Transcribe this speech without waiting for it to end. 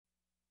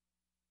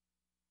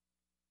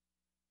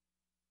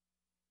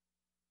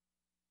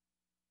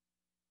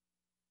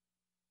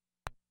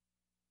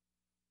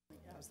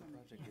How's the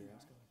project you're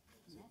asking?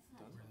 Is it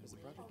done? Is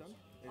the project done?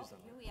 It is done.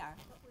 Here we are.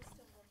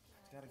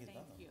 It's gotta get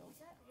done. Thank you.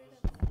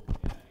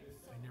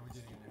 I never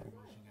did get every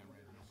motion got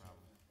read, no problem.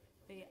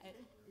 They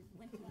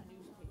went to the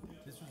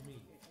newspaper. This was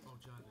me.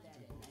 Oh, John, I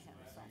have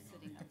us all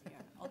sitting up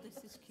here. Oh, this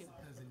is cute.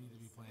 doesn't need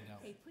to be planned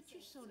out. Hey, put your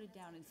soda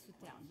down and sit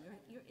down.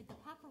 The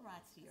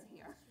paparazzi are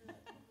here.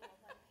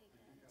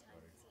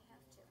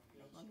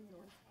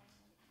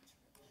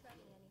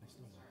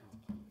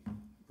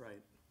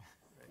 Right.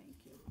 Thank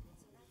you.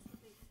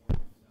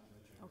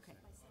 Okay.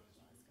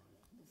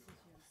 This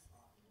is yours.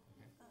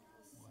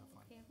 We'll have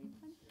fun. Okay,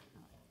 everyone?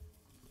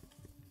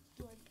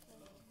 Do I play?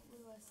 What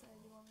do I say?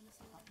 Do you want me to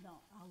say? No,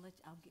 I'll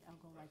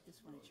go like this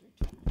when it's your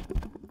turn.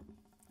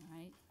 All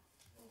right?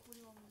 Like, what do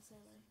you want me to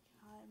say? Like,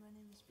 hi, my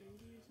name is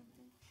Brady or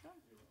something? Sure.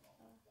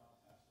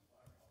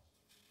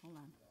 Hold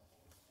on.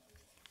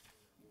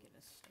 Get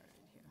us started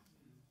here.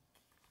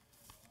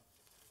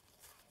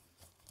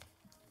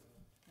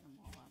 Get them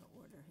all out of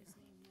order. His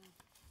name now.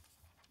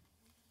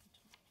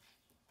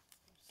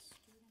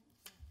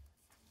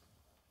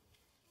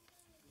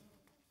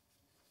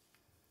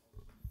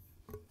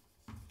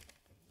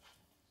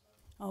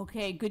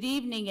 Okay, good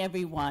evening,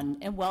 everyone,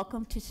 and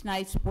welcome to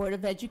tonight's Board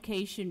of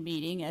Education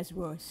meeting as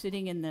we're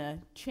sitting in the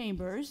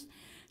chambers.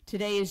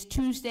 Today is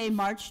Tuesday,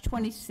 March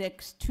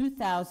 26,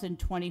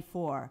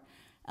 2024.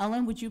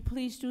 Ellen, would you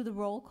please do the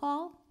roll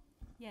call?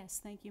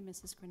 Yes, thank you,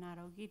 Mrs.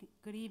 Granato.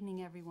 Good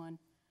evening, everyone.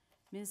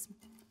 Ms.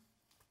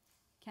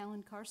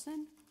 Callan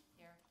Carson?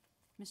 Here.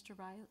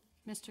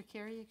 Mr.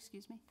 Carey,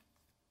 excuse me.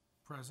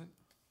 Present.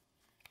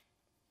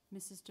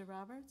 Mrs.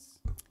 DeRoberts?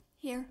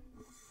 Here.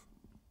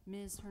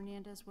 Ms.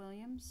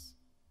 Hernandez-Williams?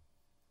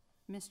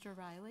 Mr.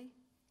 Riley?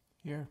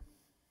 Here.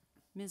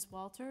 Ms.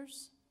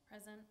 Walters?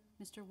 Present.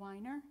 Mr.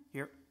 Weiner?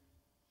 Here.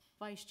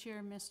 Vice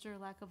Chair, Mr.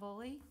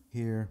 Lacavoli?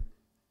 Here.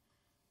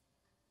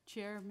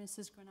 Chair,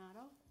 Mrs.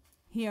 Granato?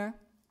 Here.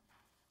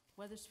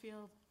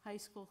 Weathersfield High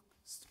School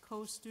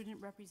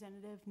Co-Student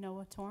Representative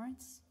Noah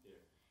Torrance?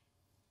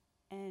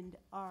 Here. And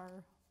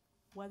our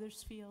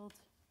Weathersfield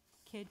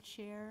Kid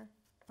Chair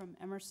from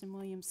Emerson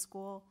Williams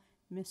School,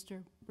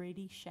 Mr.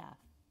 Brady Schaff.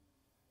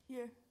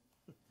 Here.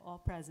 All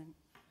present.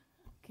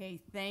 Okay,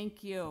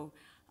 thank you.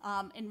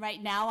 And right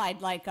now,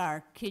 I'd like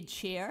our kid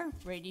chair,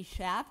 Brady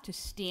Schaff, to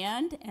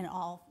stand, and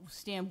I'll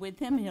stand with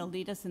him, and he'll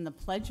lead us in the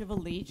Pledge of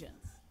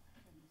Allegiance.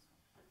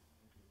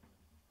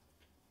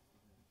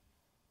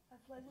 I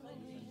pledge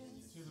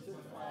allegiance to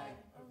the flag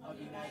of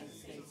the United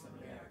States of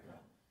America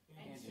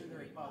and to the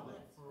republic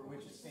for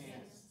which it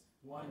stands,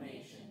 one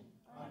nation,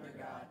 under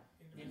God,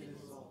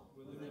 indivisible,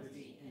 with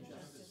liberty and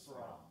justice for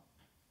all.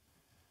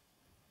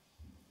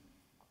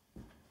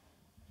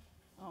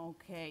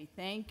 Okay,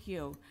 thank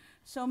you.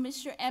 So,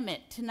 Mr.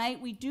 Emmett, tonight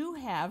we do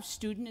have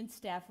student and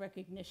staff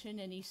recognition,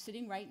 and he's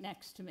sitting right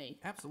next to me.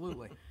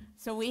 Absolutely.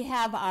 So we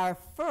have our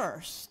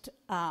first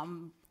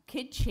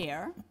kid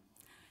chair.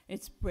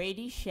 It's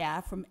Brady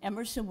Schaff from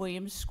Emerson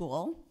Williams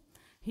School.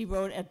 He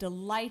wrote a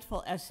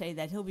delightful essay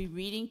that he'll be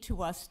reading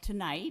to us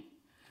tonight.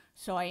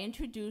 So I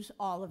introduce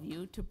all of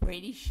you to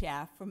Brady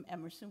Schaff from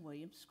Emerson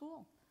Williams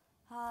School.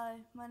 Hi,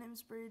 my name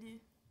is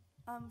Brady.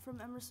 I'm from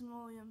Emerson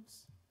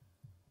Williams.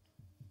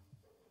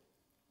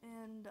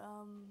 And,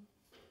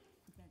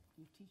 Is that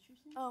your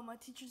teacher's name? oh, my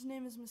teacher's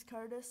name is Miss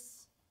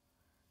Cardis.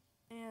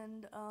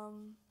 And,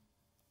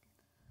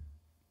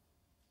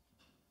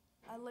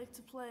 I like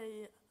to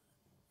play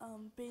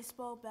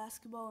baseball,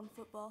 basketball, and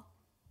football.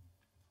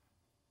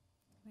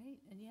 Great,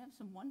 and you have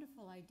some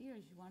wonderful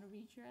ideas. You want to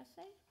read your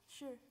essay?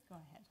 Sure. Go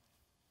ahead.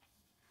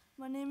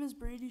 My name is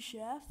Brady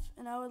Schaff,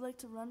 and I would like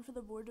to run for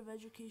the Board of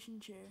Education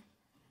chair.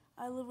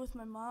 I live with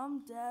my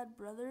mom, dad,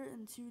 brother,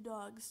 and 2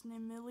 dogs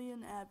named Millie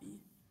and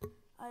Abby.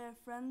 I have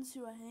friends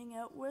who I hang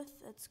out with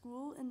at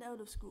school and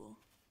out of school.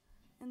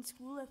 In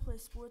school, I play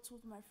sports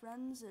with my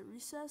friends at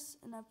recess,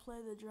 and I play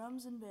the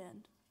drums and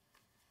band.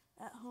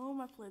 At home,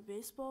 I play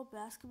baseball,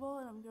 basketball,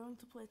 and I'm going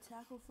to play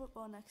tackle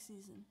football next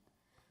season.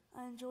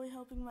 I enjoy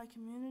helping my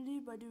community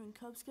by doing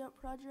Cub Scout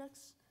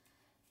projects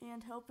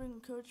and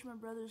helping coach my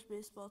brother's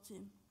baseball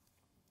team.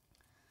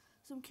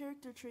 Some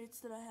character traits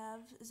that I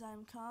have is I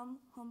am calm,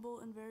 humble,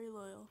 and very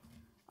loyal.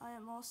 I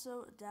am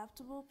also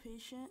adaptable,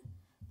 patient,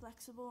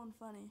 flexible, and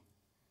funny.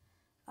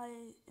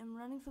 I am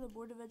running for the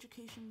Board of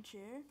Education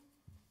chair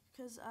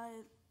because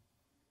I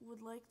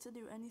would like to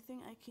do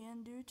anything I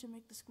can do to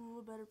make the school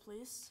a better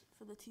place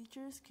for the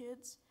teachers,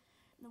 kids,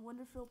 and the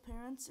wonderful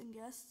parents and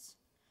guests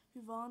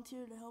who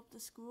volunteer to help the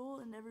school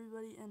and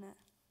everybody in it.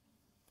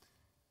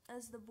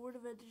 As the Board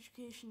of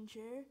Education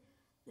chair,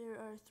 there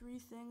are 3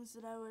 things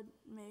that I would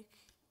make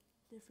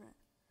different.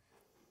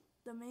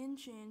 The main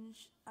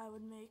change I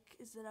would make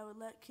is that I would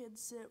let kids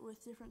sit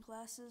with different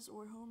classes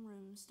or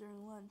homerooms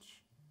during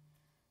lunch.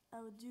 I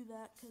would do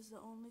that because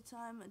the only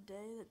time a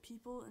day that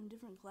people in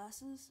different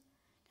classes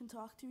can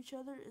talk to each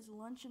other is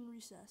lunch and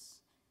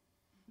recess.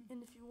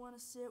 And if you want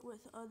to sit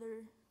with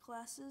other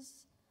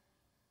classes,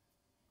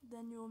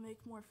 then you will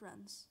make more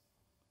friends.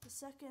 The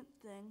second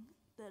thing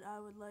that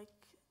I would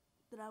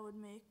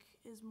make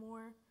is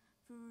more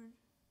food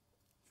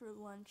for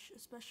lunch,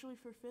 especially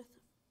for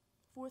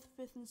 4th,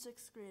 5th, and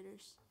 6th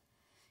graders,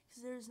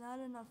 because there is not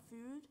enough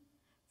food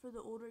for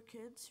the older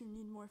kids who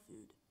need more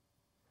food.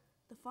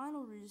 The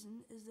final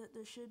reason is that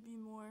there should be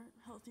more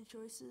healthy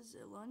choices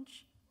at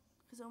lunch,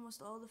 because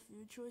almost all the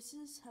food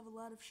choices have a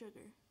lot of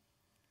sugar.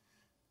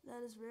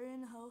 That is very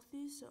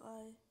unhealthy, so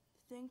I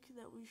think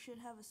that we should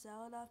have a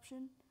salad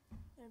option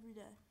every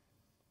day.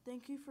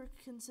 Thank you for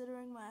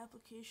considering my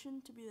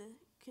application to be the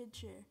Kid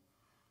Chair.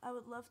 I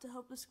would love to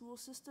help the school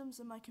systems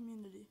in my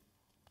community.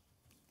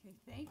 Okay,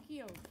 thank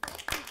you.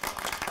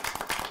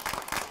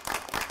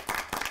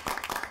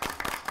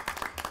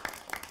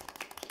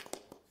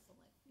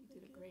 You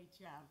did a great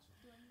job.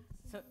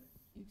 So,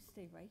 you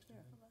stay right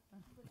there.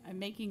 I'm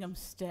making them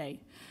stay.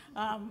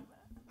 Yeah, you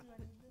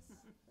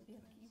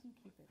can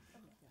keep it.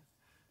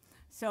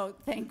 So,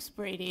 thanks,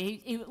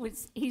 Brady.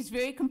 He's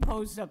very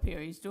composed up here.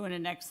 He's doing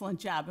an excellent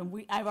job,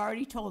 and I've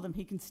already told him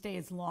he can stay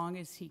as long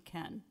as he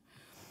can.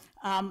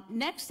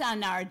 Next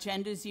on our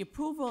agenda is the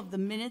approval of the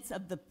minutes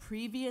of the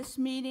previous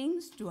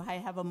meetings. Do I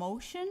have a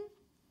motion?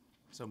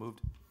 So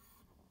moved.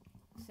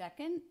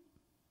 Second?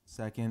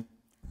 Second.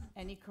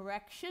 Any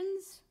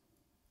corrections?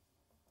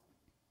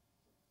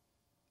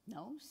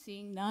 No,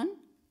 seeing none?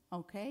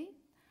 Okay.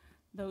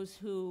 Those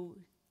who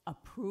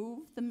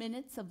approve the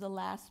minutes of the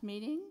last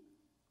meeting?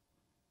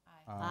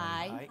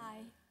 Aye.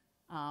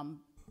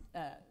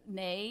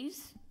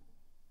 Nays?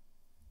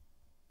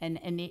 And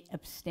any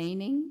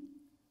abstaining?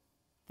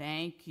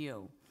 Thank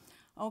you.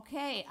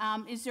 Okay,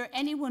 is there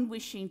anyone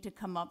wishing to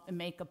come up and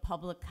make a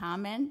public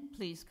comment?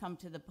 Please come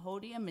to the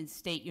podium and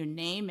state your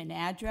name and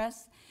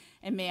address.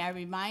 And may I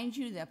remind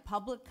you that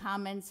public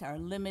comments are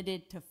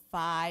limited to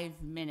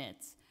 5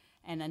 minutes.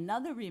 And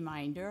another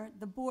reminder,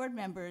 the board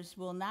members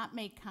will not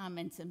make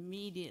comments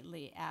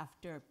immediately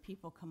after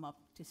people come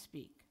up to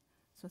speak.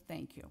 So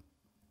thank you.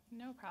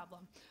 No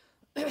problem.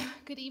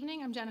 Good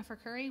evening, I'm Jennifer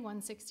Curry,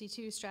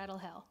 162 Straddle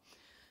Hill.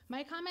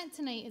 My comment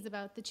tonight is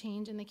about the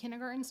change in the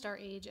kindergarten start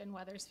age and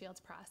Wethersfield's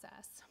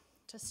process.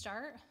 To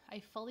start, I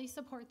fully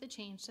support the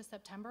change to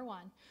September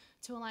 1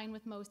 to align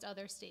with most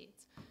other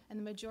states, and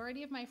the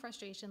majority of my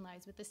frustration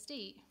lies with the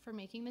state for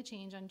making the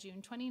change on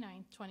June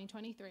 29,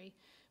 2023,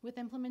 with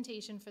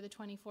implementation for the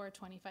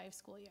 24-25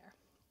 school year.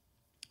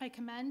 I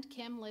commend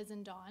Kim, Liz,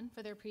 and Dawn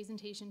for their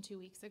presentation 2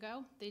 weeks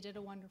ago. They did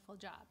a wonderful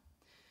job.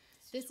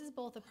 This is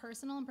both a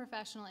personal and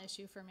professional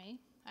issue for me.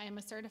 I am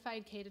a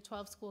certified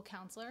K-12 school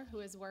counselor who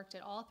has worked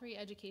at all 3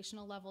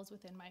 educational levels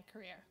within my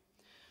career.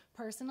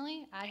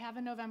 Personally, I have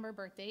a November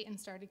birthday and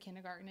started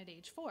kindergarten at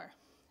age 4,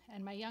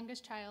 and my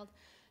youngest child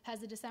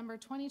has a December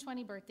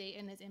 2020 birthday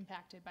and is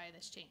impacted by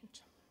this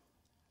change.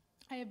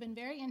 I have been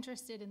very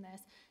interested in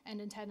this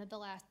and attended the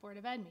last Board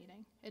of Ed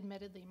meeting,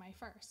 admittedly my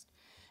first,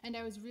 and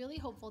I was really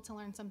hopeful to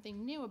learn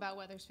something new about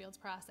Wethersfield's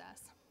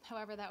process.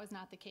 However, that was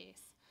not the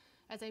case.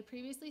 As I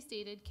previously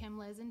stated, Kim,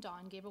 Liz, and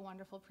Dawn gave a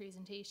wonderful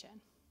presentation.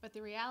 But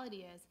the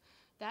reality is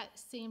that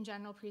same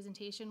general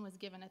presentation was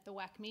given at the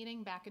WEC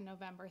meeting back in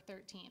November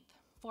 13th,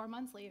 4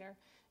 months later,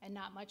 and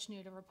not much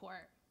new to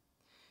report.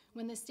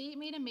 When the state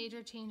made a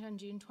major change on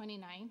June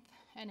 29th,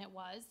 and it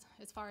was,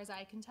 as far as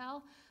I can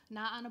tell,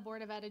 not on a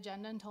Board of Ed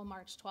agenda until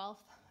March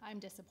 12th, I'm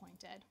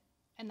disappointed.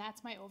 And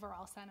that's my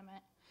overall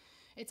sentiment.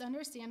 It's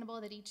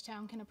understandable that each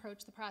town can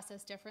approach the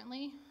process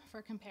differently.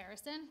 For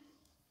comparison,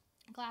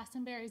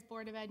 Glastonbury's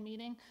Board of Ed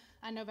meeting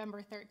on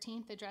November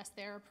 13th addressed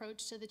their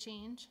approach to the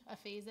change, a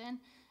phase-in,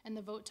 and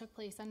the vote took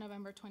place on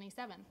November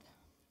 27th.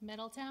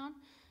 Middletown,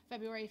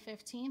 February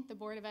 15th, the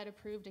Board of Ed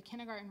approved a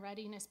kindergarten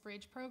readiness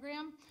bridge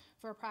program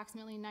for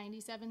approximately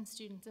 97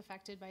 students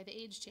affected by the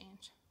age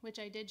change, which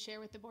I did share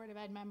with the Board of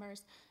Ed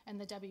members and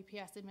the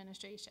WPS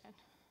administration.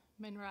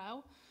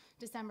 Monroe,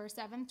 December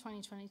 7th,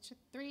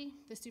 2023,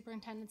 the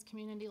superintendent's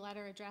community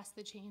letter addressed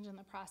the change in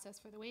the process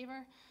for the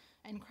waiver.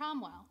 And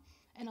Cromwell,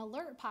 an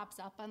alert pops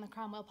up on the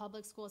Cromwell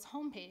Public Schools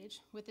homepage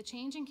with the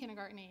change in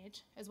kindergarten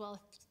age, as well as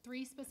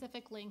 3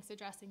 specific links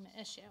addressing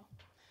the issue.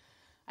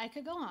 I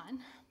could go on.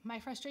 My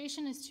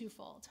frustration is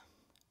twofold.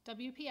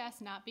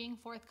 WPS not being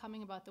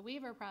forthcoming about the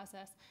waiver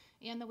process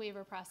and the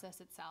waiver process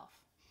itself.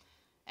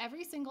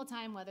 Every single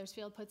time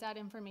Wethersfield puts out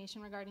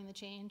information regarding the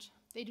change,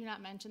 they do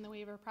not mention the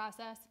waiver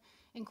process,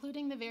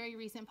 including the very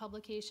recent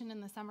publication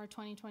in the summer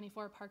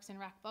 2024 Parks and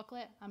Rec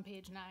booklet on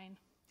page 9.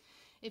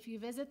 If you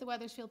visit the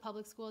Wethersfield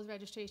Public Schools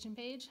registration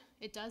page,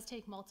 it does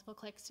take multiple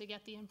clicks to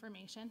get the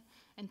information,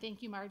 and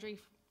thank you, Marjorie,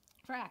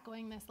 for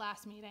echoing this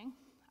last meeting.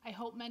 I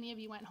hope many of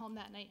you went home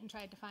that night and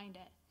tried to find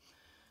it.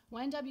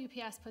 When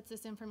WPS puts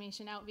this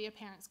information out via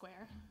Parent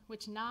Square,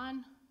 which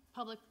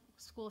non-public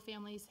school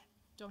families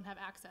don't have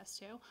access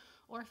to,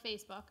 or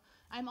Facebook,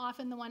 I'm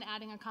often the one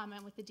adding a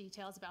comment with the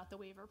details about the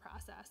waiver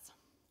process.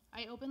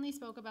 I openly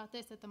spoke about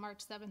this at the March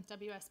 7th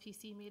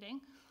WSPC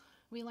meeting.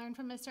 We learned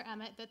from Mr.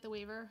 Emmett that the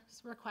waiver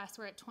requests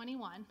were at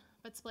 21,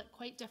 but split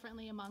quite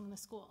differently among the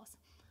schools.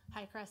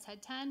 Highcrest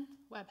had 10,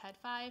 Webb had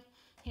 5,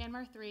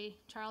 Hanmer 3,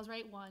 Charles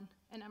Wright 1,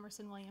 and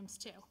Emerson Williams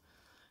 2.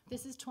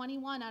 This is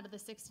 21 out of the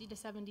 60 to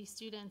 70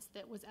 students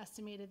that was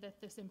estimated that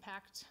this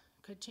impact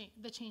could change,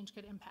 the change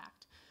could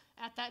impact.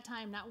 At that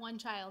time, not one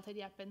child had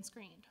yet been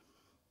screened.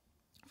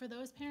 For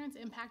those parents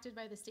impacted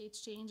by the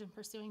state's change in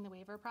pursuing the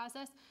waiver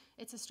process,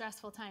 it's a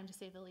stressful time to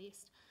say the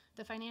least.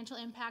 The financial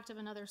impact of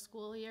another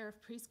school year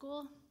of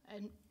preschool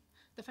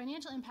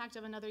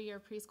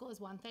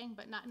is one thing,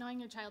 but not knowing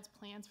your child's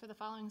plans for the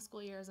following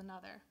school year is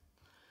another.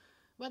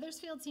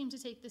 Weathersfield seemed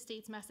to take the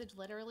state's message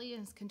literally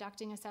and is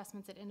conducting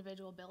assessments at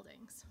individual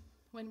buildings.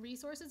 When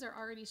resources are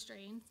already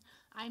strained,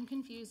 I'm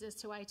confused as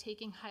to why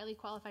taking highly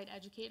qualified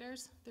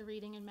educators, the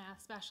reading and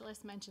math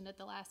specialists mentioned at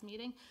the last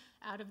meeting,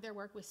 out of their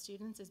work with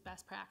students is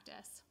best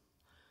practice.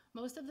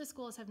 Most of the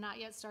schools have not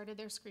yet started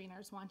their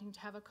screeners, wanting to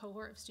have a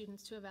cohort of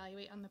students to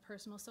evaluate on the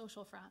personal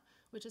social front,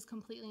 which is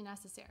completely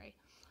necessary.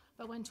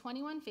 But when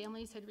 21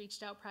 families had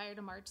reached out prior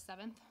to March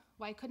 7th,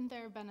 why couldn't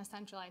there have been a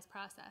centralized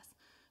process?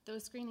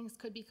 Those screenings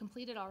could be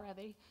completed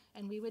already,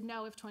 and we would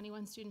know if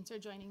 21 students are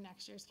joining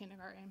next year's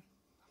kindergarten.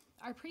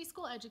 Our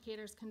preschool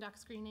educators conduct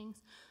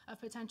screenings of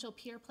potential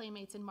peer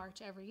playmates in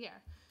March every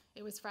year.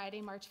 It was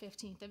Friday, March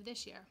 15th of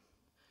this year.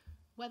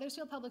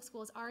 Weathersfield Public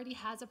Schools already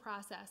has a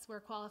process where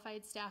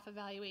qualified staff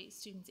evaluate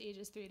students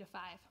ages 3 to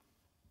 5.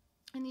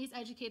 And these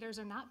educators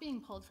are not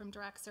being pulled from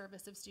direct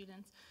service of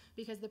students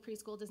because the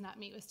preschool does not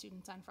meet with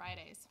students on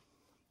Fridays.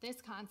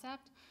 This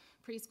concept,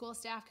 preschool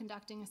staff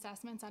conducting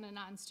assessments on a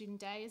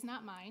non-student day, is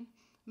not mine.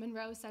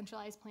 Monroe's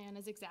centralized plan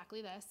is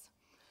exactly this.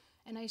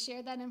 And I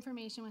shared that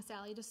information with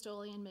Sally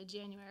DeStoli in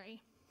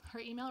mid-January. Her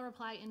email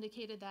reply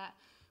indicated that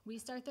we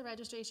start the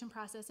registration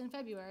process in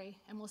February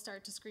and we'll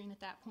start to screen at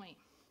that point.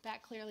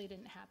 That clearly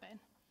didn't happen.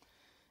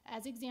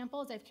 As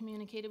examples, I've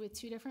communicated with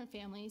 2 different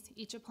families,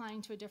 each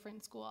applying to a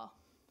different school.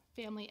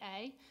 Family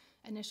A,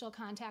 initial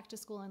contact to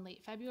school in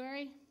late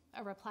February,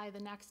 a reply the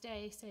next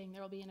day saying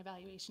there will be an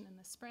evaluation in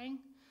the spring,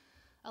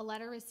 a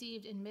letter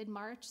received in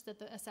mid-March that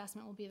the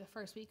assessment will be the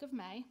first week of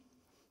May,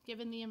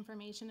 given the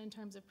information in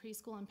terms of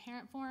preschool and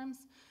parent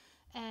forms,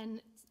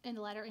 and a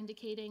letter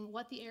indicating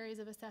what the areas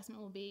of assessment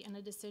will be and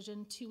a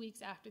decision 2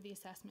 weeks after the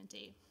assessment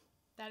date.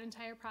 That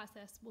entire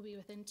process will be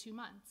within 2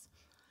 months.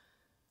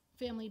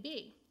 Family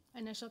B,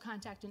 initial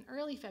contact in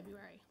early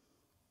February,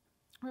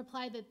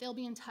 replied that they'll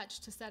be in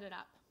touch to set it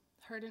up.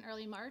 Heard in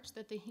early March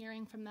that the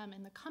hearing from them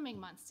in the coming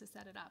months to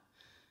set it up.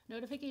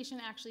 Notification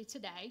actually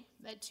today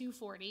at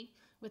 2:40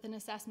 with an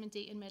assessment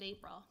date in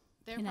mid-April.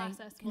 Their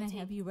process will take. Can I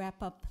have you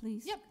wrap up,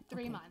 please? Yep,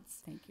 3 Okay,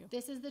 months. Thank you.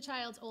 This is the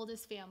child's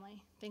oldest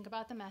family. Think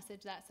about the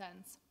message that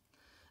sends.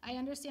 I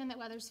understand that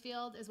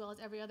Weathersfield, as well as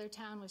every other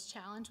town, was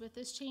challenged with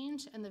this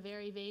change and the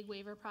very vague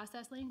waiver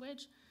process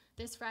language.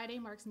 This Friday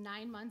marks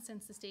 9 months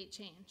since the state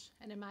change,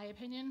 and in my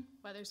opinion,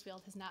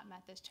 Weathersfield has not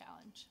met this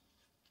challenge.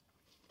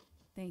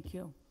 Thank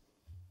you.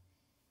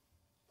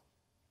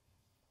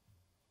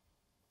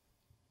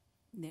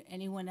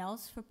 Anyone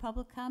else for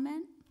public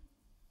comment?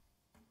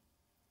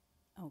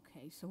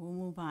 Okay, so we'll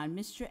move on.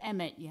 Mr.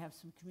 Emmett, you have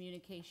some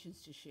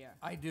communications to share.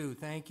 I do.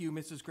 Thank you,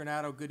 Mrs.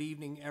 Granado. Good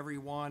evening,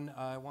 everyone.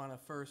 I want to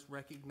first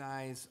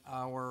recognize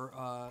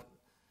our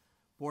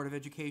Board of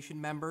Education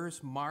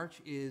members.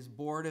 March is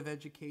Board of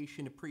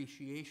Education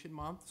Appreciation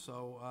Month,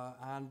 so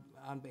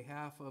on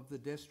behalf of the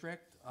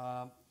district,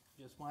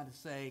 just want to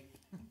say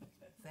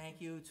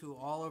thank you to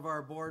all of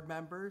our board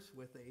members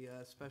with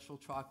a special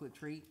chocolate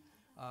treat.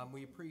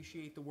 We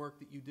appreciate the work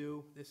that you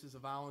do. This is a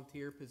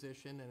volunteer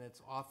position, and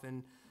it's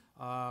often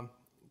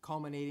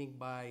culminating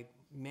by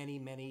many,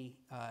 many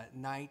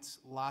nights,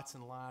 lots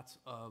and lots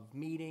of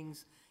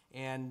meetings,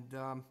 and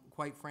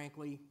quite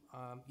frankly,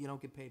 you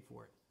don't get paid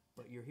for it.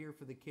 But you're here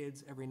for the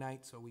kids every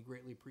night, so we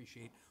greatly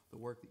appreciate the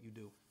work that you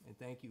do. And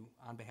thank you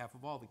on behalf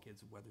of all the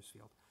kids of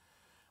Weathersfield.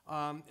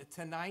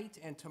 Tonight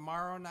and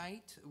tomorrow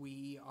night,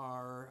 we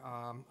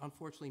are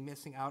unfortunately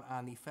missing out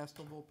on the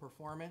festival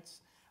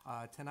performance.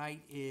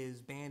 Tonight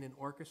is band and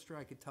orchestra.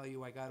 I could tell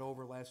you I got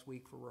over last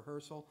week for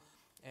rehearsal,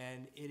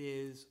 and it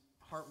is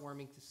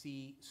heartwarming to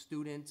see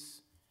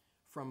students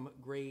from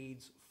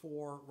grades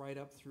 4 right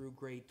up through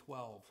grade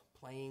 12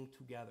 playing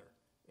together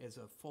as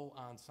a full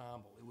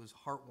ensemble. It was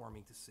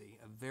heartwarming to see.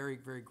 A very,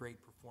 very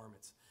great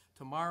performance.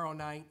 Tomorrow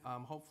night,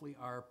 hopefully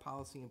our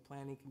Policy and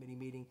Planning Committee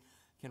meeting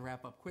can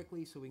wrap up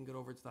quickly so we can get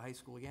over to the high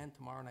school again.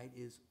 Tomorrow night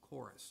is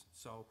chorus.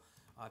 So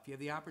if you have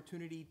the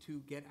opportunity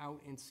to get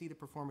out and see the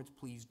performance,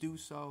 please do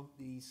so.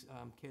 These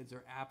kids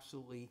are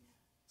absolutely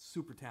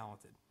super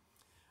talented.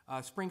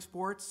 Spring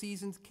sports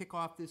seasons kick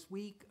off this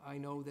week. I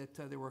know that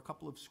there were a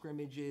couple of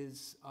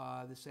scrimmages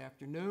this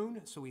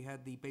afternoon, so we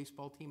had the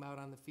baseball team out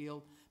on the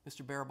field.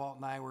 Mr. Barabalt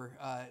and I were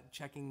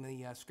checking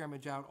the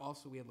scrimmage out.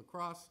 Also, we had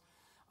lacrosse.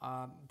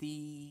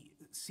 The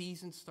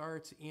season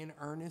starts in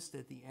earnest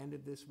at the end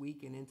of this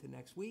week and into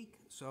next week,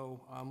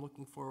 so I'm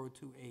looking forward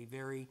to a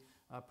very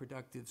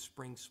productive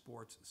spring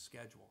sports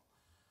schedule.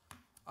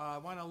 I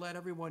want to let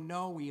everyone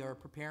know we are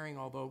preparing,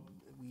 although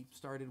we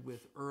started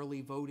with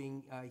early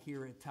voting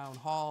here at Town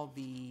Hall,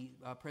 the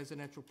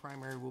presidential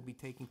primary will be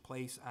taking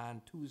place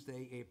on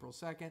Tuesday, April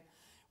 2nd.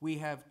 We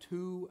have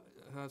 2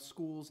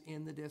 schools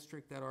in the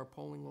district that are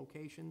polling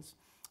locations.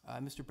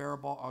 Mr.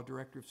 Barabalt, our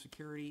Director of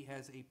Security,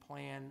 has a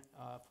plan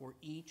for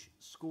each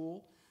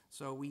school.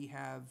 So we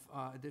have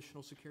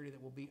additional security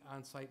that will be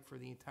on site for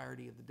the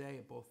entirety of the day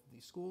at both of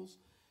these schools.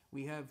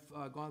 We have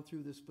gone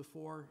through this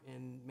before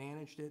and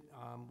managed it.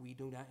 We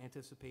do not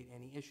anticipate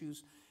any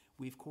issues.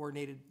 We've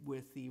coordinated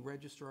with the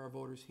Registrar of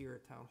Voters here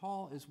at Town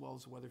Hall, as well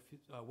as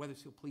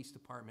Weathersfield Police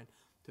Department,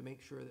 to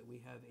make sure that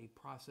we have a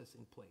process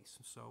in place.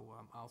 So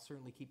I'll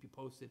certainly keep you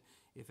posted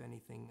if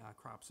anything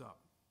crops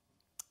up.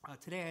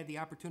 Today I had the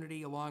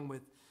opportunity, along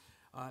with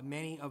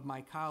many of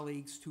my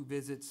colleagues, to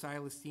visit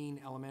Silas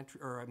Deane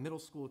Middle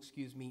School,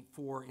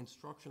 for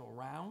instructional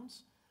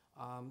rounds.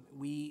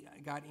 We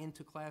got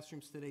into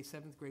classrooms today,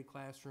 7th grade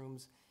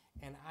classrooms,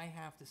 and I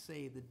have to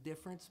say the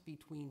difference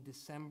between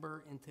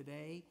December and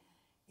today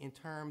in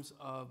terms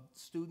of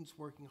students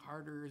working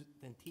harder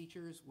than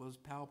teachers was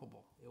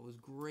palpable. It was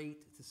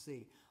great to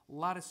see. A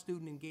lot of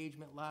student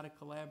engagement, a lot of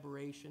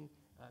collaboration.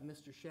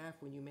 Mr. Schaff,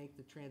 when you make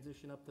the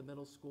transition up to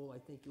middle school, I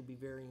think you'll be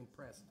very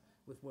impressed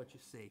with what you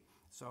see.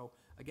 So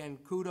again,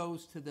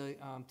 kudos to the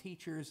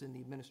teachers and the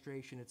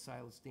administration at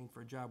Silas Deane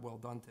for a job well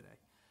done today.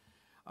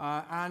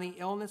 On the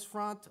illness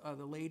front,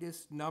 the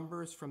latest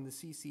numbers from the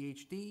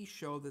CCHD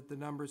show that the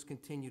numbers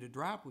continue to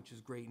drop, which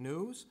is great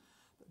news.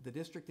 The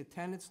district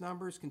attendance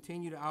numbers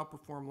continue to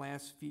outperform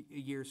last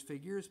year's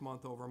figures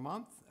month over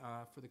month.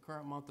 For the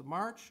current month of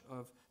March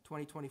of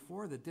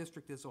 2024, the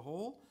district as a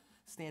whole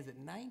stands at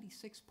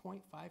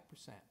 96.5%,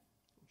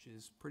 which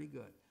is pretty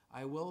good.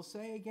 I will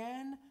say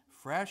again,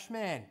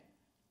 freshmen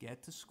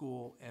get to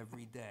school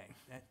every day.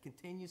 That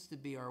continues to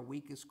be our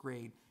weakest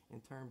grade in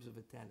terms of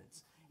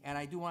attendance. And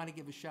I do want to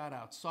give a shout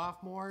out.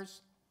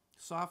 Sophomores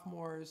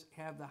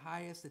have the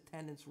highest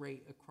attendance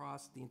rate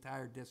across the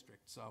entire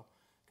district. So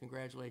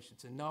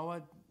congratulations. And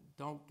Noah,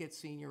 don't get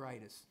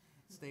senioritis.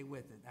 Stay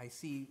with it. I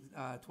see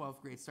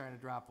 12th grade starting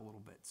to drop a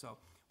little bit. So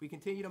we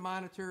continue to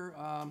monitor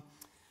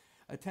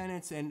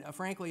attendance. And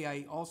frankly,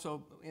 I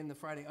also, in the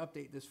Friday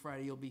update this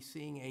Friday, you'll be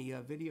seeing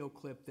a video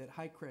clip that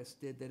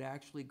Highcrest did that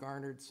actually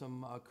garnered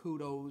some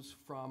kudos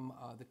from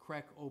the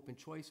CREC Open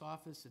Choice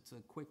Office. It's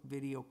a quick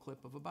video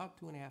clip of about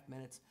 2.5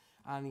 minutes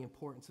on the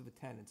importance of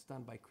attendance,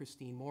 done by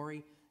Christine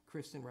Morey,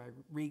 Kristen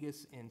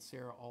Rodriguez, and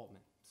Sarah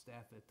Altman,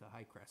 staff at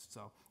Highcrest.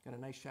 So got a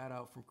nice shout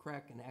out from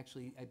CREC, and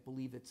actually I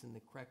believe it's in the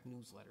CREC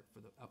newsletter for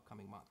the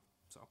upcoming month.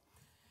 So.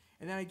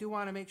 And then I do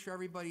want to make sure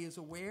everybody is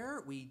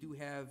aware, we do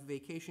have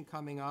vacation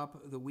coming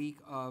up the week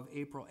of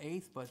April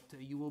 8th, but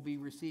you will be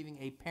receiving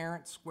a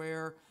Parent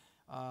Square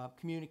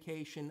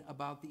communication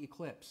about the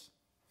eclipse.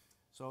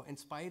 So in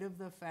spite of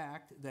the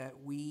fact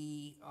that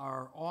we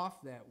are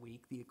off that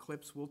week, the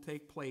eclipse will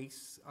take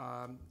place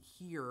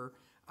here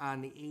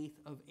on the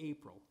 8th of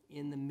April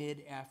in the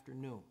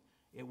mid-afternoon.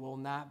 It will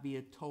not be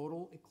a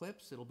total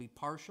eclipse, it'll be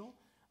partial.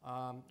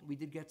 We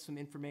did get some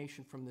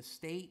information from the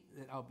state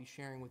that I'll be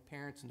sharing with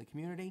parents in the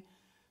community.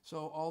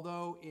 So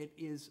although it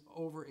is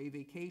over a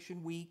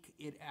vacation week,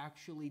 it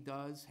actually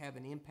does have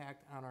an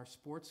impact on our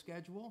sports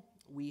schedule.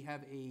 We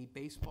have a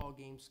baseball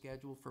game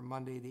scheduled for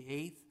Monday the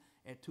 8th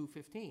at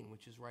 2:15,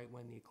 which is right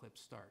when the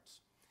eclipse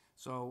starts.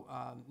 So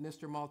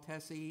Mr.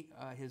 Maltese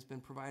has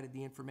been provided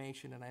the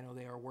information, and I know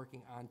they are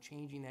working on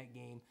changing that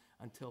game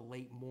until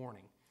late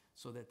morning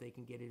so that they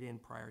can get it in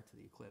prior to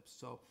the eclipse.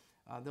 So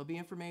there'll be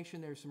information.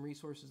 There's some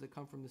resources that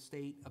come from the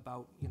state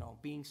about,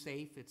 being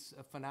safe. It's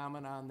a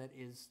phenomenon that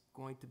is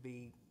going to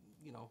be,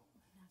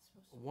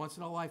 once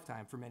in a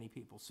lifetime for many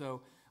people.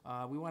 So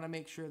we want to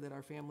make sure that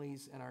our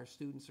families and our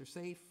students are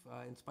safe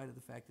in spite of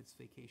the fact it's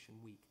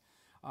vacation week.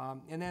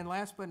 And then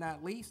last but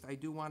not least, I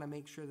do want to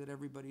make sure that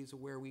everybody is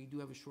aware we do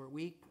have a short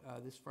week.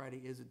 This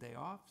Friday is a day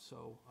off.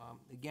 So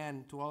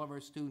again, to all of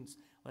our students,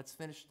 let's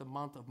finish the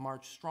month of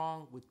March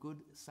strong with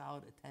good,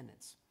 solid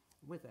attendance.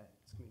 With that,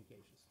 it's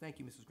communications. Thank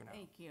you, Mrs.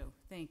 Granado.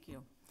 Thank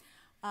you.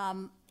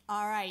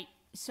 All right,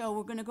 so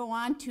we're going to go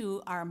on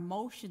to our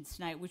motions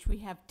tonight, which we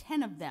have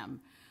 10 of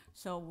them.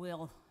 So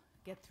we'll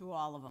get through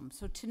all of them.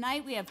 So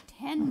tonight we have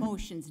 10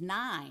 motions,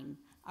 9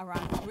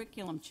 around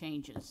curriculum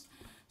changes.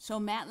 So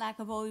Matt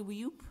Lacavoli, will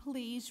you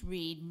please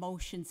read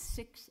motion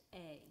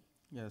 6A?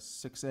 Yes,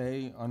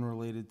 6A,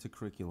 unrelated to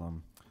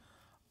curriculum.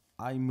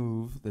 I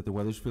move that the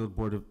Weathersfield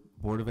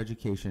Board of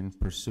Education,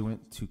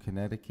 pursuant to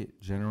Connecticut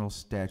General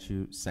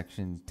Statute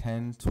Section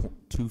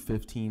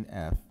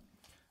 10-215F,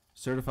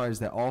 certifies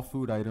that all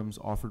food items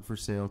offered for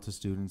sale to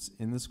students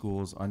in the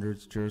schools under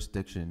its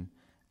jurisdiction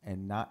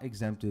and not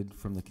exempted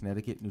from the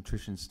Connecticut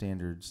Nutrition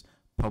Standards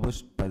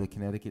published by the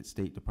Connecticut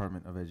State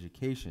Department of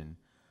Education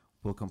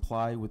will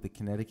comply with the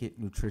Connecticut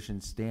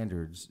Nutrition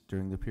Standards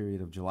during the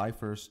period of July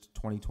 1st,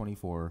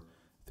 2024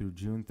 through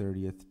June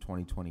 30th,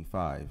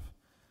 2025.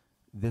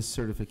 This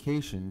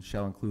certification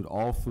shall include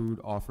all food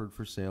offered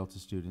for sale to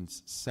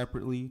students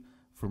separately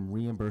from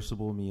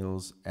reimbursable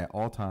meals at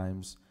all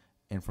times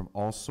and from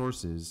all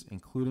sources,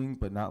 including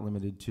but not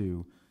limited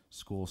to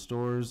school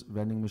stores,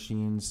 vending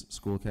machines,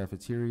 school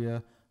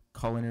cafeteria,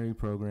 culinary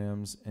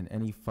programs, and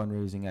any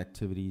fundraising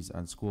activities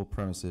on school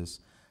premises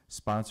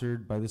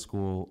sponsored by the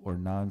school or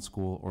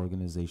non-school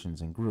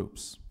organizations and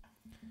groups.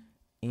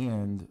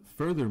 And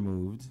further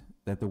moved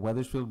that the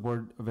Weathersfield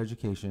Board of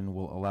Education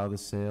will allow the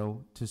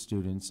sale to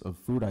students of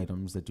food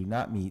items that do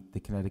not meet the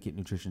Connecticut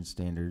Nutrition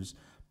Standards,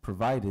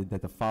 provided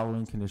that the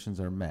following conditions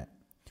are met.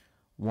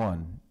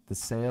 1, The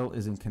sale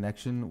is in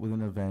connection with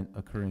an event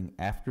occurring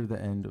after the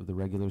end of the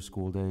regular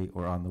school day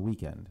or on the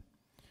weekend.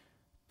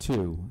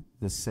 2,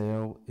 the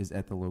sale is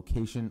at the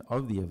location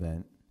of the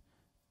event.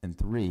 And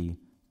 3,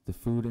 the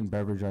food and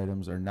beverage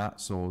items are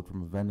not sold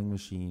from a vending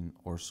machine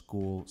or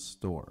school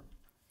store.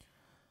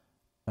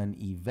 An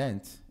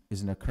event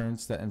is an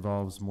occurrence that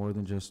involves more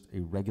than just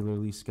a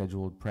regularly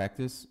scheduled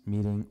practice,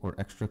 meeting, or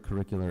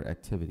extracurricular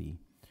activity.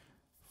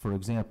 For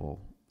example,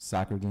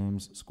 soccer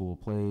games, school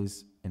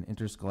plays, and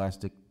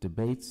interscholastic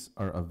debates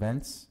are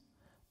events,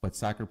 but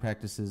soccer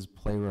practices,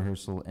 play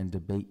rehearsal, and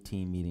debate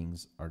team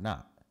meetings are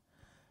not.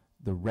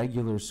 The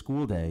regular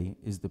school day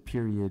is the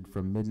period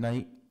from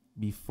midnight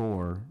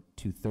before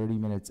to 30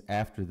 minutes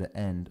after the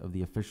end of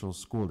the official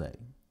school day.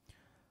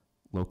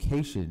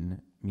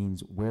 Location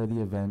means where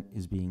the event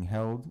is being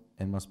held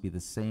and must be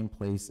the same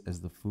place as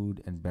the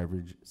food and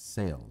beverage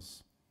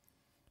sales.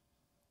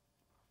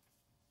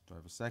 Do I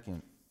have a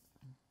second?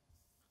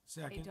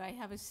 Okay, Second. do I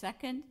have a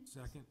second?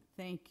 Second.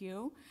 Thank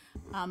you.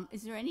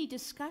 Is there any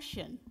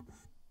discussion?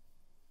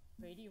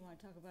 Brady, you want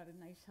to talk about a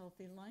nice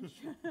healthy lunch?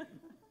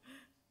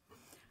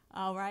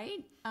 All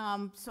right,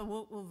 so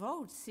we'll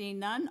vote. Seeing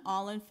none,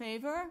 all in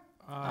favor?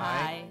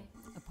 Aye.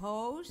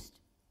 Opposed?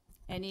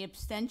 Any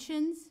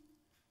abstentions?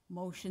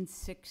 Motion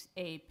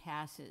 6A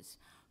passes.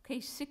 Okay,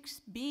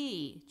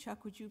 6B.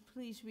 Chuck, would you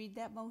please read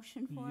that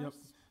motion for Yep. us?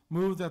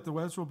 Move that the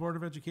Weathersfield Board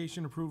of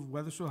Education approve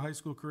Weathersfield High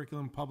School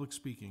curriculum public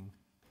speaking.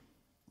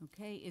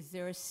 Okay, is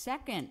there a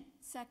second?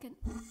 Second.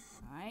 All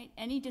right,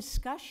 any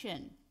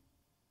discussion?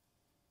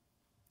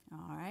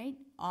 All right,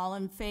 all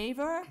in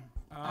favor?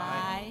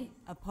 Aye.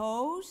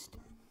 Opposed?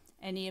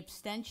 Any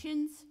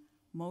abstentions?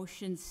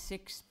 Motion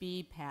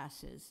 6B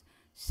passes.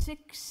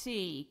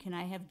 6C, can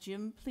I have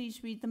Jim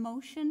please read the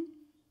motion?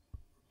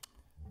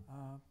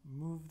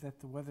 Move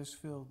that the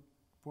Weathersfield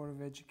Board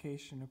of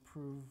Education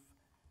approve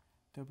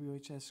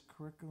WHS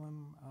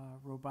curriculum,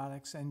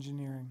 robotics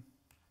engineering.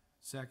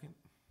 Second.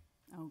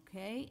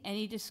 Okay,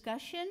 any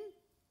discussion?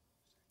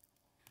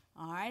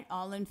 All right,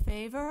 all in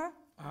favor?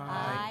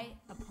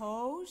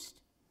 Opposed?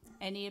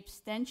 Any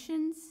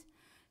abstentions?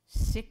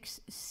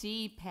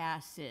 6C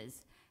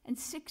passes. And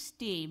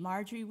 6D,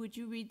 Marjorie, would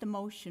you read the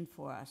motion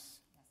for us?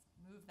 Yes,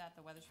 move that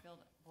the Weathersfield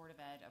Board of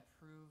Ed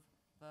approve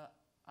the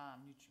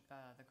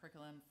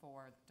curriculum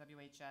for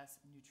WHS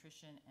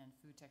Nutrition and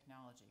Food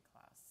Technology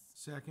class.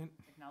 Second.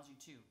 Technology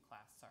 2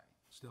 class, sorry.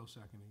 Still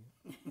seconding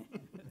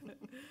it.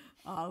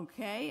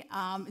 Okay,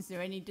 is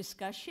there any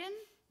discussion?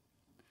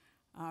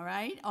 All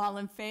right, all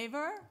in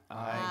favor?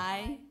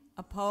 Aye.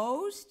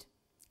 Opposed?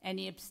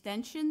 Any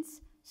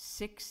abstentions?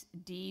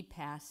 6D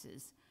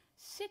passes.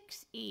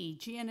 6E,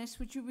 Janice,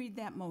 would you read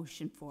that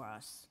motion for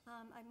us?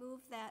 I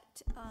move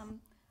that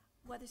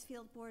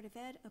Weathersfield Board of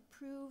Ed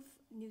approve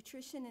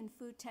Nutrition and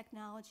Food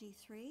Technology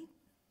 3.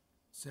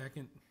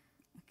 Second.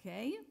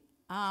 Okay,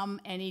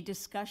 any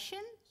discussion?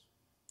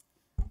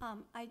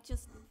 I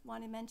just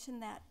want to mention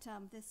that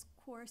this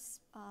course,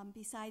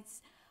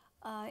 besides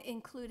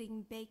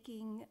including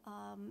baking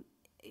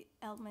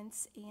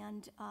elements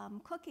and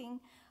cooking,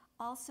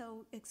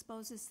 also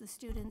exposes the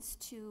students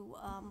to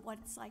what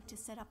it's like to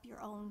set up your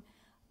own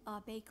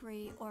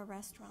bakery or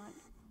restaurant.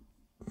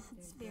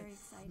 It's very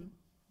exciting.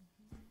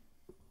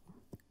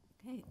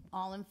 Okay,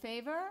 all in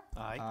favor?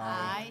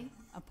 Aye.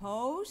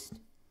 Opposed?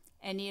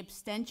 Any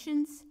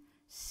abstentions?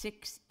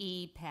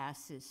 6E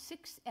passes.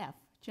 6F,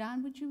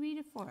 John, would you read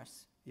it for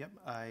us? Yep,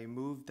 I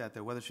move that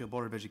the Weathersfield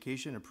Board of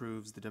Education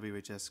approves the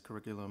WHS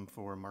curriculum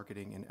for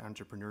marketing and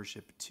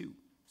entrepreneurship 2.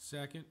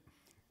 Second.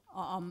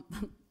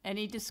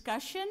 Any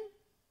discussion?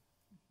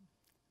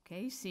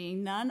 Okay,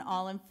 seeing none,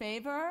 all in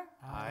favor?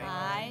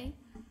 Aye.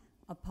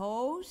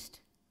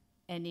 Opposed?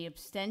 Any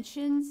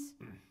abstentions?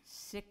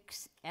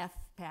 6F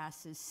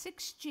passes.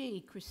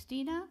 6G,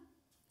 Christina?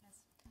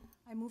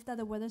 I move that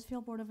the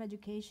Weathersfield Board of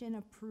Education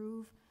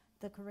approve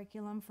the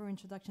curriculum for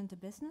Introduction to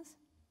Business.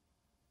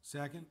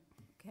 Second.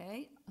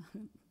 Okay.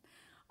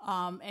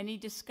 Any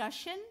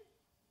discussion?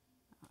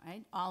 All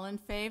right, all in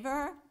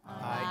favor?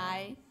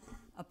 Aye.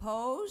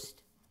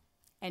 Opposed?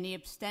 Any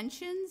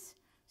abstentions?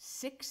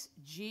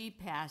 6G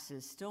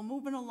passes. Still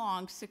moving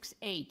along.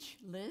 6H,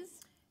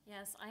 Liz?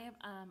 Yes,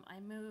 I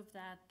move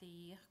that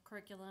the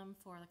curriculum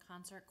for the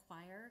concert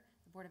choir,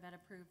 the Board of Ed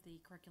approve the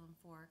curriculum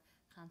for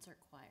concert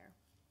choir.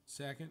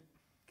 Second.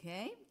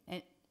 Okay,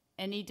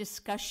 any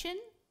discussion?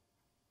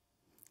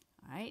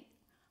 All right,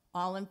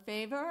 all in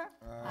favor?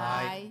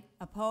 Aye.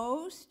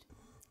 Opposed?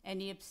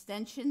 Any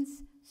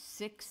abstentions?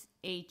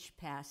 6H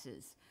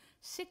passes.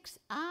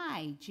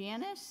 6I,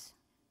 Janice?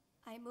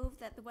 I move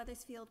that the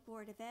Weathersfield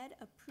Board of Ed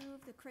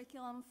approve the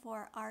curriculum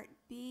for Art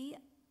B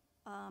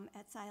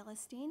at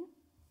Silas-Dean.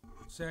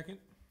 Second.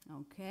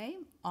 Okay,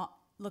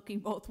 looking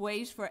both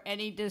ways for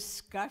any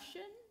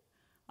discussion?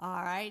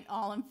 All right,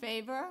 all in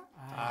favor?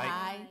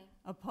 Aye.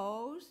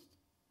 Opposed?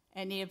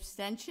 Any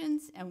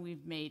abstentions? And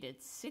we've made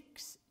it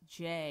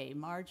 6J.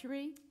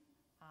 Marjorie?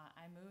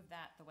 I move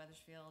that the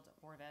Weathersfield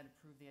Board of Ed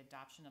approve the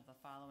adoption of the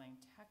following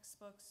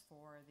textbooks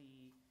for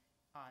the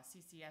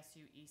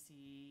CCSU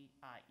ECE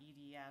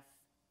EDF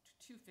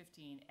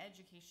 215,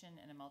 Education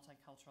in a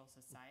Multicultural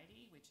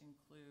Society, which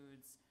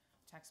includes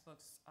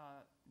textbooks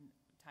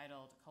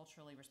titled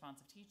Culturally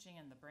Responsive Teaching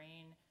and the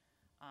Brain,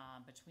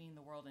 Between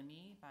the World and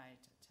Me by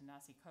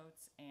Tanasi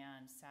Coates,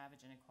 and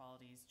Savage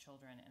Inequalities,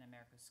 Children in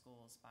America's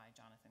Schools by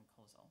Jonathan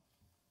Kozel.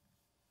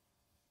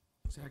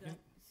 Second.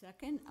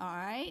 Second, all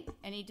right.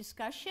 Any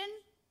discussion?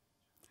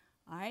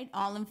 All right,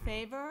 all in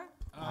favor?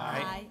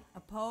 Aye.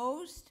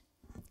 Opposed?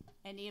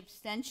 Any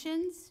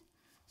abstentions?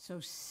 So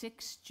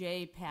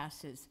 6J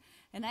passes.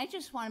 And I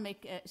just want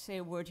to say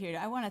a word here.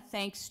 I want to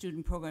thank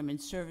Student Program and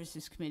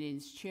Services Committee.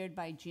 It's chaired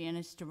by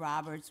Janice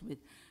DeRoberts with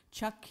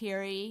Chuck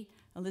Carey,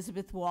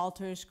 Elizabeth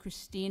Walters,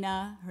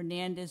 Christina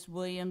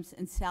Hernandez-Williams,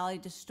 and Sally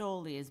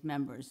DeStoli as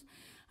members.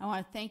 I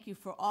want to thank you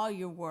for all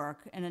your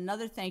work, and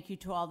another thank you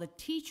to all the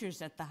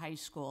teachers at the high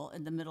school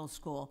and the middle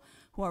school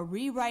who are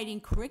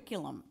rewriting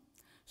curriculum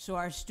so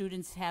our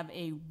students have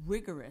a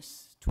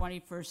rigorous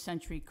 21st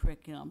century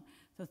curriculum.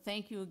 So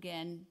thank you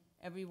again,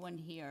 everyone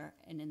here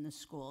and in the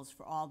schools,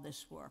 for all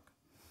this work.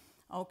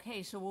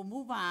 Okay, so we'll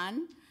move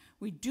on.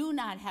 We do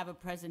not have a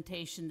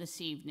presentation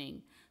this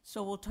evening,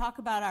 so we'll talk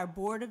about our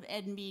Board of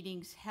Ed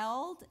meetings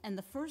held, and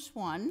the first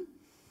one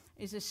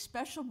is a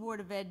special Board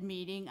of Ed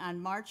meeting on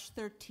March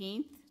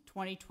 13th,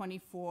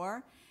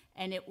 2024,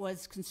 and it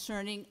was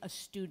concerning a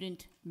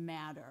student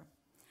matter.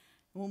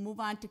 We'll move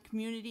on to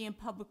Community and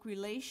Public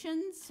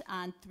Relations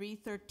on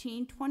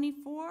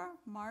 3/13/24.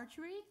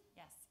 Marjorie?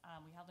 Yes,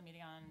 we held a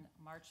meeting on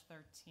March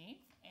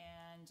 13th,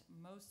 and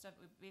most of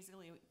it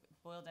basically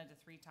boiled into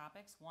 3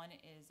 topics. One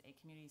is a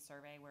community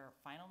survey we're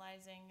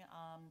finalizing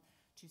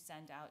to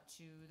send out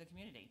to the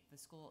community, the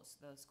school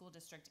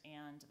district,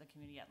 and the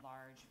community at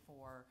large.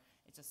 For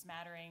it's a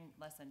smattering,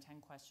 less than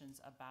 10 questions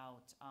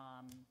about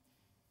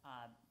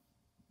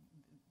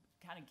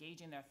kind of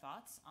gauging their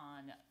thoughts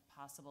on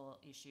possible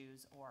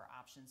issues or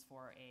options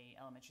for a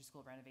elementary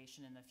school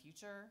renovation in the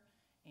future,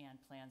 and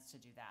plans to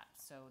do that.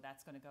 So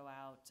that's going to go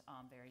out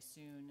very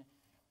soon,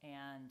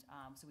 and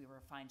so we were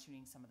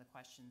fine-tuning some of the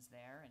questions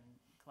there and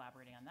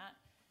collaborating on that.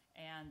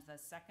 And the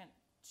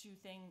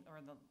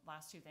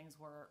last two things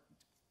were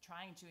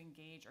trying to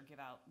engage or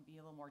be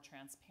a little more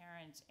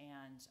transparent,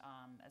 and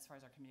as far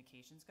as our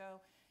communications go.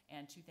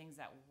 And 2 things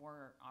that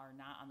are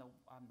not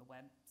on the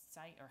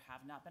website or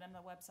have not been on the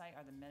website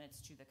are the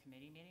minutes to the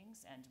committee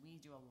meetings. And we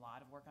do a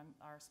lot of work on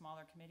our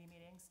smaller committee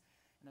meetings,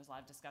 and there's a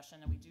lot of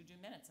discussion, and we do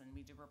minutes, and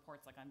we do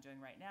reports like I'm doing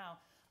right now,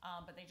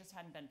 but they just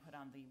hadn't been put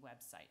on the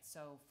website.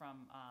 So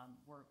from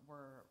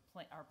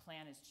our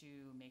plan is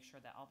to make sure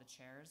that all the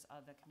chairs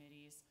of the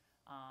committees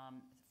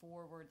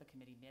forward the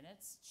committee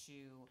minutes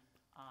to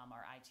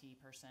our IT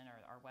person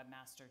or our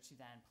webmaster to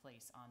then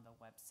place on the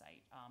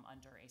website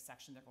under a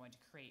section they're going to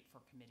create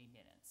for committee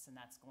minutes. And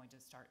that's going to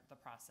start the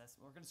process.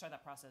 We're going to start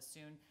that process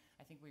soon.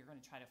 I think we're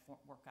going to try to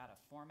work out a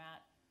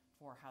format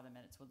for how the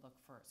minutes would look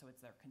so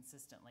it's there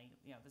consistently,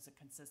 there's a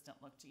consistent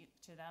look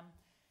to them.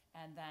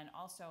 And then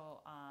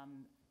also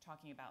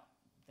talking about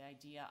the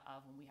idea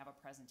of when we have a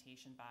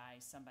presentation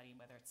by somebody,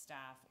 whether it's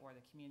staff or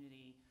the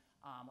community,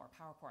 or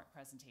PowerPoint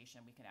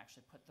presentation, we can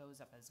actually put those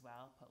up as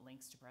well, put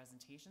links to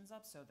presentations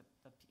up, so the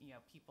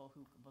people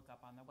who look up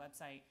on the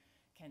website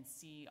can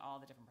see all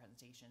the different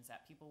presentations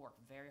that people work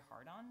very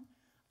hard on.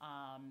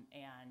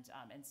 And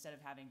instead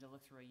of having to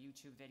look through a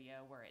YouTube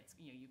video where it's,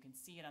 you can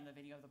see it on the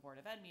video of the Board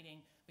of Ed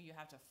meeting, but you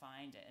have to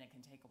find it, and it can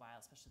take a while,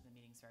 especially if the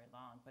meeting's very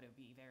long, but it would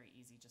be very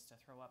easy just to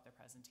throw up the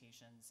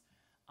presentations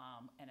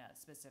in a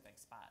specific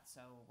spot.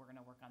 So we're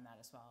gonna work on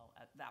that as well,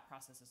 that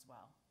process as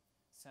well.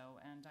 So,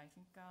 and I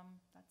think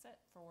that's it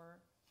for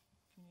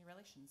community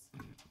relations.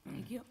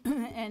 Thank you.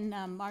 And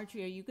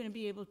Marjorie, are you going to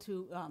be able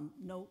to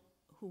note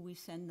who we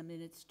send the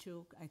minutes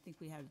to? I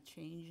think we had a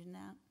change in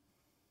that.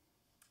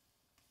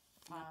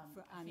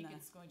 I think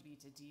it's going to be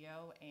to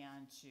Dio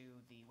and to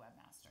the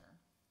webmaster.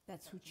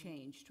 That's who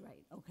changed,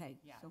 right? Okay.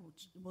 Yeah. So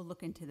we'll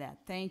look into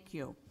that. Thank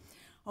you.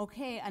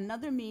 Okay,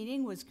 another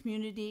meeting was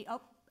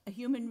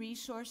Human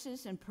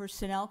Resources and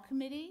Personnel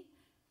Committee.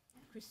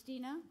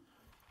 Christina?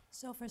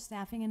 So for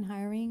staffing and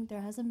hiring,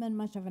 there hasn't been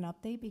much of an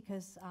update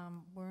because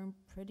we're in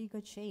pretty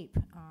good shape,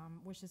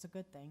 which is a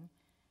good thing.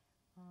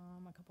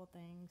 A couple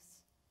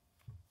things.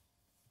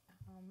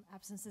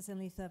 Absences and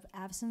leave of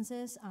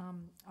absences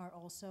are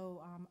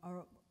also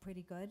are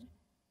pretty good.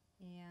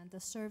 And the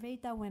survey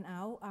that went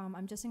out,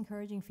 I'm just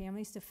encouraging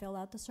families to fill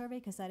out the survey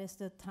because that is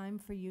the time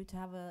for you to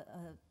have a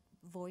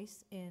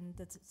voice in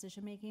the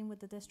decision-making with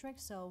the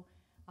district. So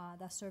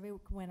that survey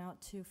went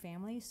out to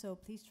families, so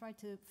please try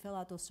to fill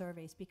out those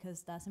surveys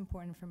because that's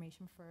important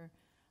information for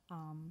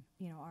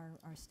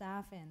our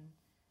staff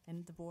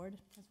and the board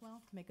as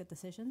well to make good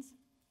decisions.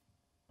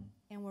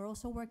 And we're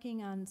also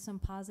working on some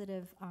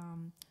positive,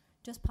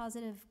 just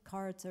positive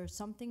cards or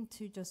something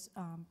to just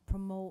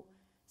promote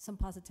some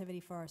positivity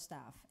for our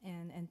staff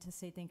and to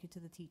say thank you to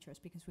the teachers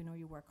because we know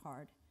you work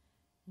hard.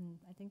 And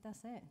I think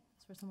that's it.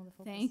 That's for some of the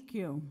focus. Thank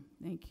you.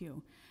 Thank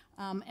you.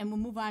 And we'll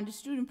move on to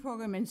Student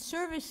Program and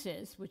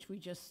Services, which we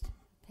just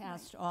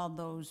passed all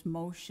those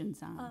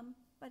motions on.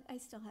 But I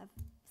still have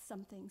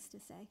some things to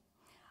say.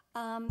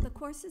 The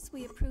courses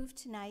we approved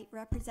tonight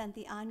represent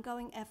the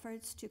ongoing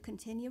efforts to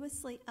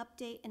continuously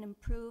update and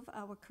improve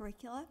our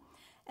curricula,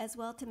 as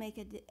well to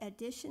make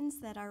additions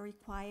that are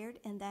required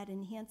and that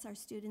enhance our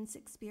students'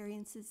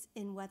 experiences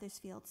in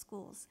Wethersfield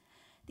schools.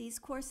 These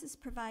courses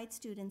provide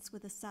students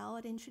with a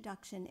solid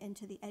introduction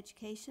into the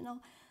educational,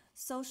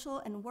 social,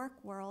 and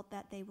work world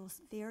that they will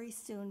very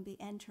soon be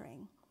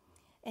entering.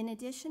 In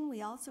addition,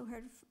 we also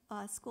heard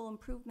school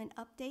improvement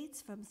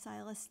updates from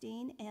Silas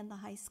Dean and the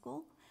high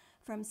school.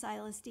 From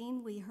Silas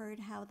Dean, we heard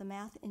how the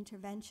math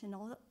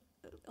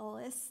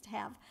interventionalists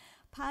have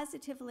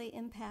positively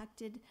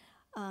impacted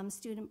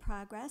student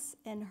progress,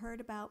 and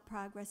heard about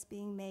progress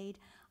being made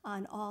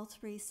on all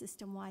three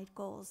system-wide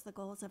goals, the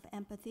goals of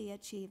empathy,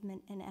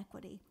 achievement, and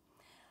equity.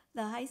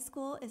 The high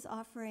school is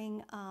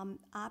offering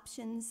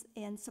options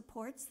and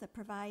supports that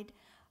provide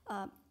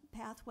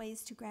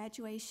pathways to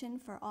graduation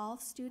for all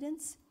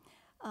students.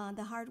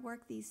 The hard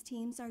work these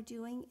teams are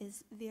doing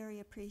is very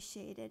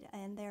appreciated,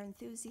 and their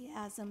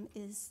enthusiasm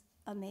is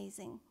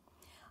amazing.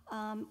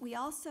 We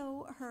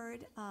also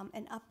heard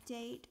an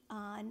update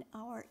on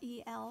our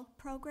EL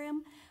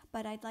program,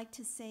 but I'd like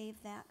to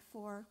save that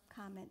for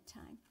comment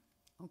time.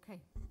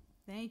 Okay,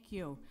 thank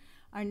you.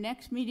 Our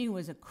next meeting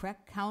was a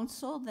CREC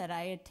Council that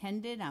I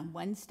attended on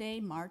Wednesday,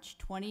 March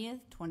 20th,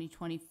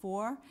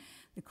 2024.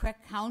 The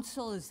CREC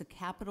Council is the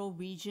Capital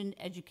Region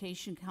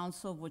Education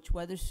Council, of which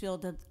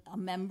Wethersfield is a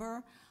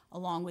member,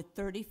 along with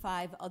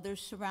 35 other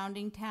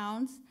surrounding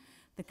towns.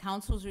 The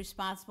council is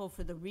responsible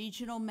for the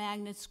regional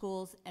magnet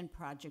schools and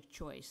Project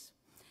Choice.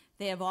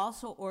 They have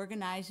also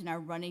organized and are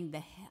running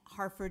the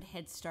Hartford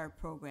Head Start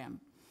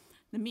program.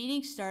 The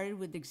meeting started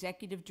with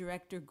Executive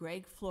Director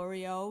Greg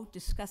Florio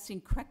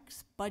discussing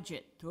CREC's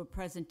budget through a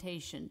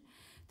presentation.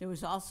 There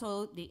was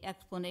also the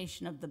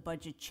explanation of the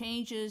budget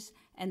changes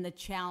and the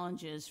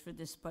challenges for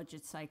this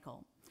budget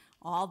cycle.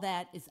 All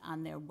that is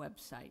on their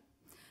website.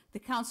 The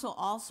council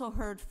also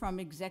heard from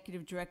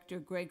Executive Director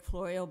Greg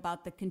Florio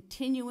about the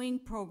continuing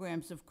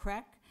programs of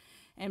CREC,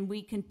 and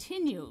we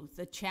continue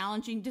the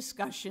challenging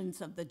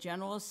discussions of the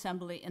General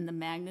Assembly and the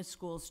magnet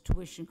schools'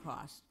 tuition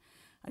cost.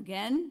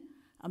 Again,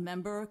 a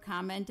member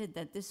commented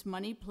that this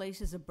money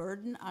places a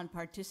burden on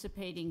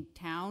participating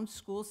town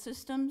school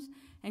systems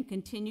and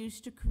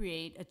continues to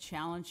create a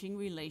challenging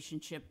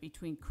relationship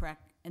between CREC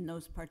and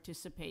those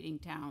participating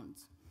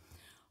towns.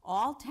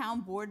 All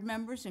town board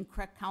members and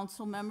CREC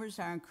council members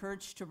are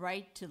encouraged to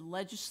write to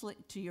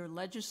your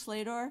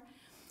legislator,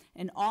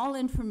 and all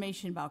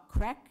information about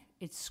CREC,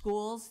 its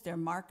schools, their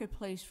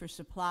marketplace for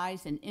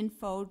supplies, and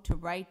info to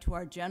write to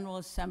our General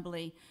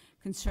Assembly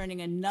concerning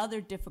another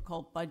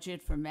difficult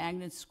budget for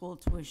magnet school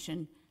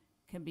tuition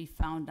can be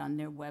found on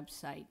their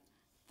website.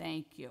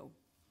 Thank you.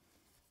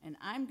 And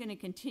I'm going to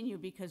continue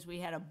because we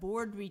had a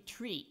board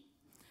retreat.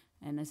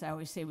 And as I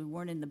always say, we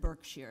weren't in the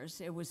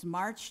Berkshires. It was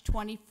March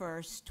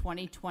 21st,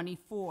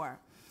 2024.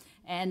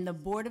 And the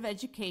Board of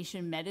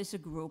Education met as a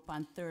group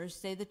on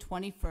Thursday, the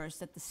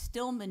 21st, at the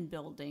Stillman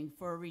Building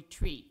for a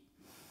retreat.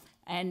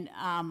 And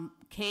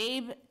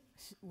CABE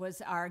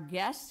was our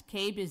guest.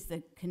 CABE is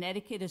the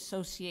Connecticut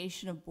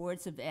Association of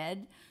Boards of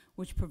Ed,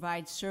 which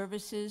provides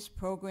services,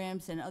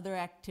 programs, and other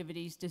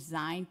activities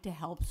designed to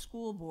help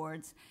school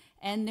boards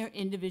and their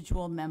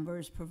individual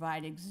members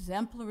provide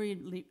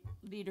exemplary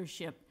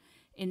leadership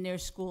in their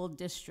school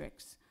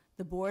districts.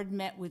 The board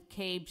met with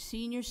CABE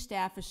Senior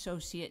Staff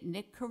Associate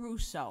Nick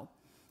Caruso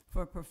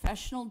for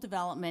professional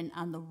development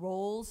on the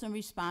roles and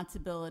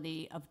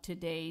responsibility of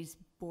today's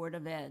Board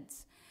of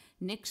Eds.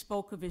 Nick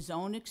spoke of his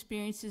own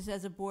experiences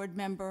as a board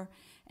member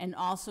and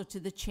also to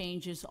the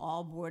changes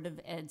all Board of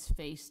Eds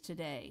face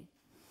today.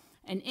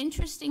 An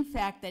interesting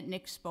fact that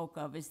Nick spoke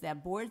of is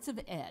that boards of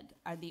ed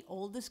are the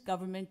oldest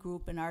government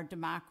group in our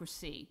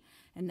democracy,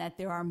 and that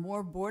there are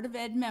more Board of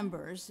Ed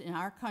members in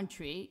our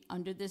country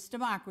under this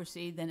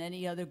democracy than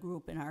any other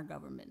group in our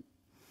government.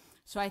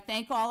 So I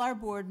thank all our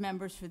board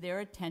members for their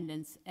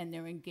attendance and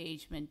their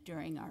engagement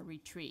during our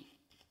retreat.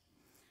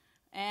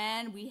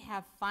 And we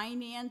have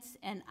Finance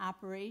and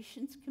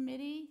Operations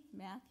Committee.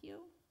 Matthew?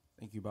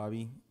 Thank you,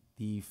 Bobby.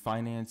 The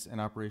Finance and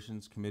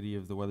Operations Committee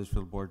of the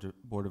Wethersfield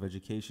Board of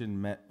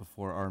Education met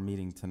before our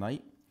meeting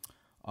tonight.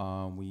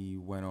 We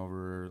went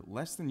over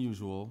less than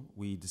usual.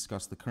 We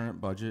discussed the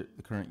current budget,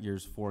 the current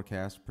year's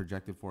forecast,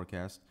 projected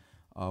forecast,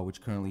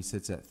 which currently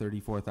sits at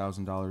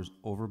 $34,000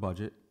 over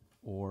budget,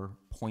 or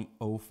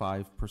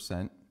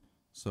 0.05%,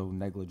 so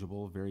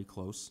negligible, very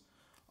close.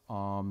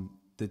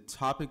 The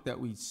topic that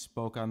we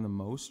spoke on the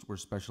most were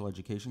special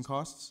education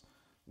costs,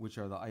 which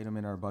are the item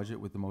in our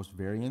budget with the most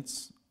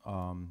variance.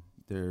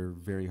 They're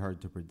very hard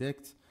to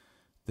predict.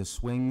 The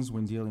swings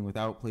when dealing with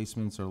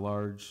outplacements are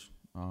large.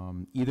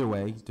 Either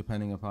way,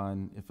 depending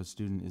upon if a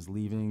student is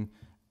leaving,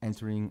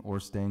 entering, or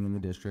staying in the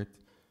district.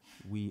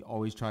 We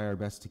always try our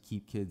best to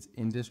keep kids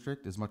in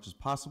district as much as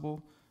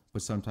possible,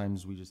 but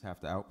sometimes we just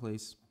have to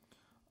outplace.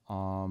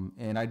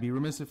 And I'd be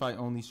remiss if I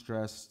only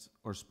stressed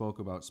or spoke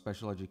about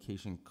special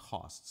education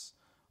costs.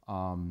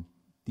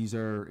 These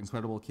are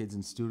incredible kids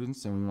and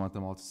students, and we want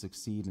them all to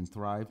succeed and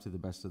thrive to the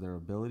best of their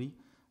ability.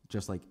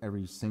 just like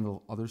every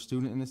single other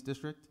student in this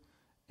district,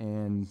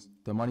 and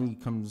the money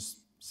comes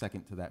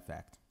second to that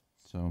fact.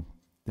 So,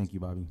 thank you,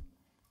 Bobby.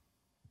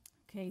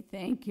 Okay,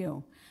 thank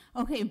you.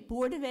 Okay,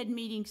 Board of Ed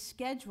meeting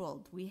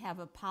scheduled. We have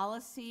a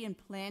Policy and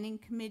Planning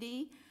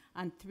Committee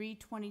on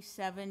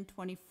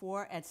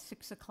 3/27/24 at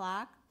 6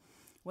 o'clock.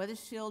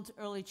 Weathersfield's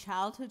Early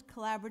Childhood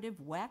Collaborative,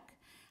 WEC,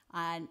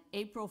 on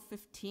April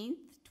 15th,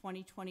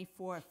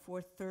 2024 at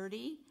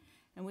 4:30.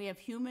 And we have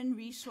Human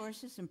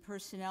Resources and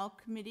Personnel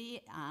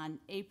Committee on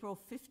April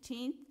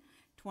 15th,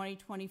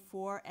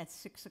 2024 at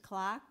 6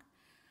 o'clock.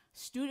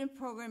 Student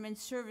Program and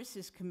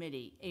Services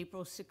Committee,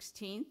 April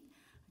 16th,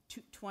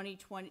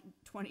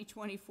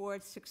 2024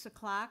 at 6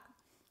 o'clock.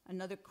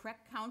 Another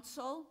CREC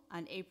Council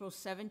on April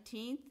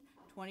 17th,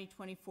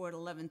 2024 at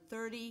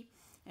 11:30.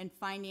 And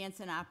Finance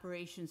and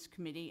Operations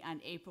Committee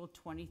on April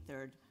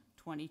 23rd,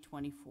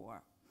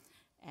 2024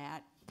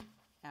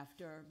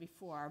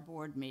 before our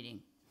board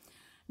meeting.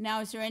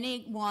 Now, is there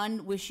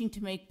anyone wishing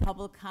to make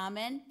public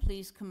comment?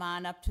 Please come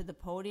on up to the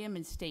podium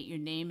and state your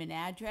name and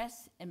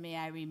address. And may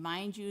I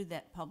remind you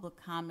that public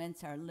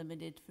comments are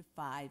limited for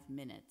 5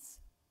 minutes.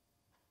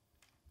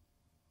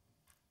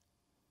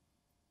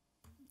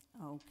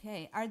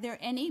 Okay, are there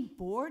any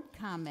board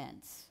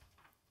comments?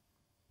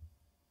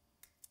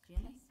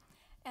 Janice?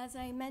 As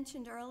I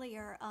mentioned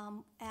earlier,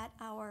 at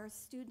our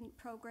Student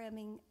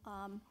Programming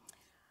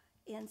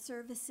and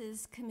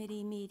Services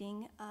Committee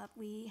meeting,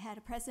 we had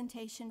a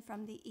presentation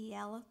from the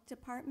EL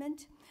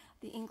department,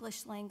 the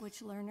English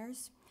Language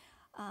Learners,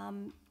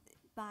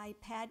 by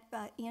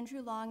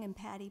Andrew Long and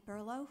Patty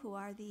Burlow, who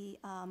are the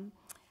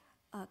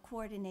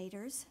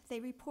coordinators.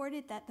 They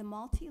reported that the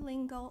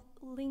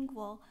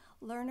multilingual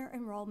learner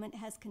enrollment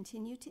has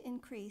continued to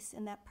increase,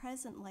 and that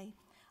presently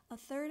a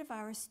third of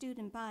our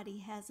student body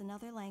has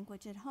another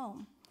language at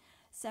home.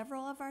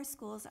 Several of our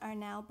schools are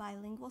now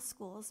bilingual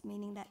schools,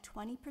 meaning that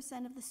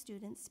 20% of the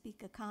students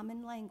speak a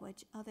common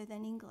language other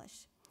than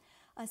English.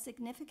 A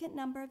significant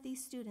number of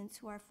these students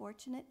who are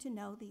fortunate to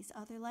know these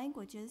other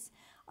languages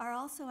are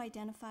also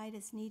identified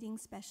as needing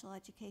special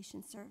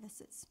education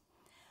services.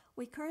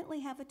 We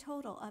currently have a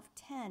total of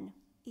 10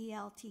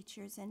 EL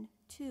teachers and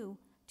 2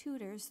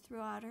 tutors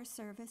throughout our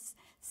service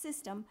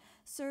system,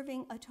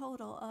 serving a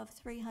total of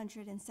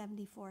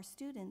 374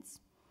 students.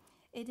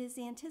 It is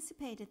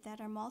anticipated that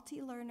our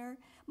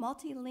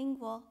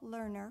multilingual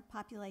learner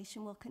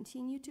population will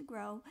continue to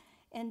grow,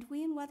 and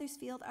we in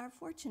Wethersfield are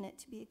fortunate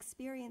to be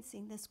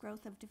experiencing this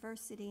growth of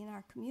diversity in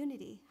our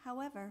community.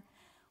 However,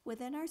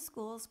 within our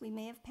schools, we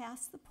may have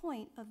passed the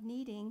point of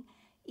needing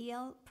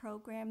EL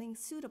programming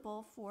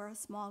suitable for a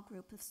small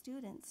group of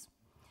students.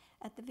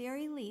 At the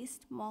very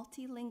least,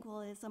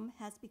 multilingualism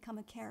has become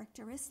a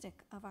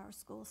characteristic of our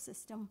school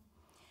system.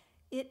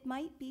 It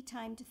might be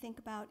time to think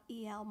about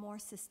EL more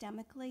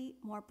systemically,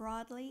 more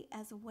broadly,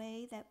 as a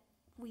way that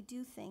we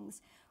do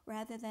things,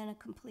 rather than a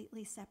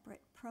completely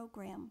separate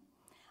program.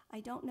 I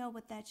don't know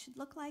what that should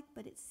look like,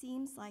 but it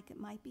seems like it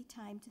might be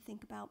time to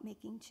think about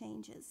making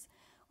changes.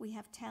 We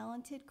have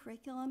talented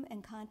curriculum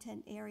and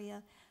content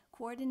area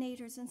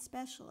coordinators and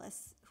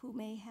specialists who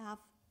may have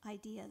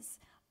ideas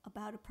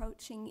about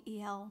approaching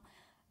EL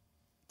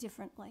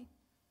differently.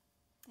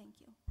 Thank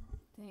you.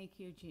 Thank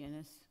you,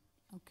 Janice.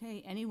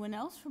 Okay, anyone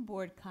else for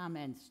board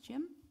comments?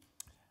 Jim?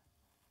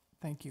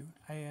 Thank you.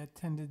 I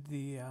attended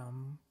the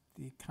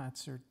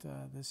concert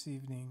this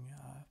evening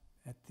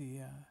at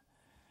the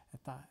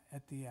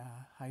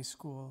high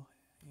school,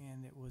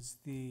 and it was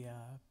the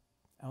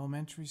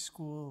elementary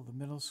school, the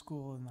middle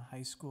school, and the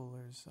high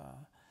schoolers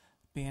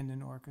band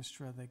and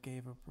orchestra that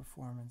gave a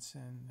performance,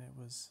 and it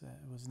was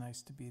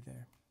nice to be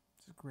there.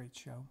 It's a great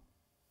show.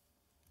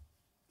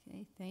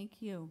 Okay,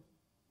 thank you.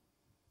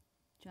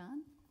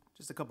 John?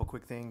 Just a couple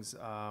quick things.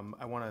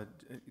 I want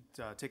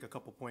to take a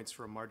couple points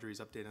from Marjorie's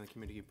update on the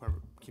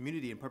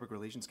Community and Public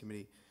Relations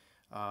Committee,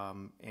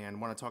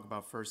 and want to talk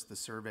about first the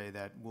survey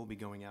that will be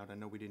going out. I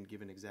know we didn't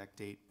give an exact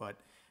date, but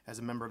as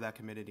a member of that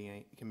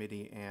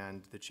committee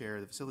and the chair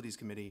of the Facilities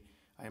Committee,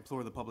 I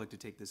implore the public to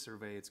take this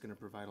survey. It's going to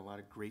provide a lot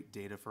of great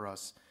data for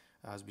us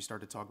as we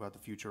start to talk about the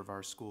future of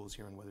our schools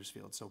here in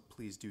Wethersfield. So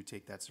please do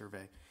take that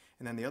survey.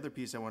 And then the other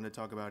piece I want to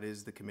talk about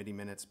is the committee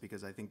minutes,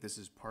 because I think this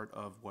is part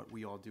of what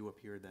we all do up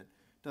here that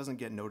doesn't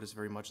get noticed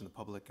very much in the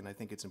public, and I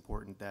think it's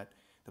important that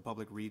the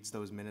public reads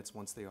those minutes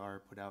once they are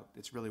put out.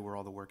 It's really where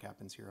all the work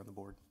happens here on the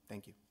board.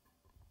 Thank you.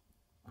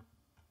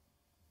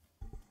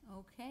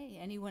 Okay,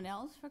 anyone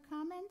else for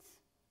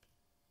comments?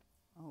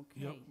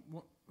 Okay. Yep.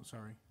 Well,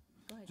 sorry.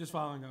 Go ahead, Just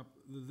John. following up,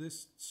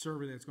 this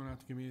survey that's going out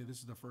to community, this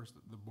is the first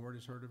the board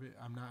has heard of it.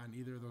 I'm not on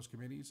either of those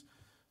committees.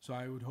 So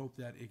I would hope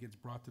that it gets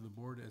brought to the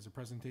board as a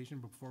presentation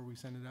before we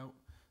send it out,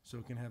 so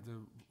it can have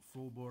the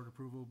full board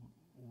approval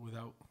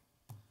without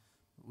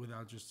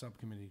just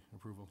subcommittee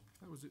approval.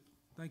 That was it.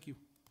 Thank you.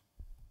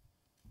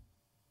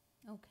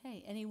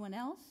 Okay, anyone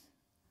else?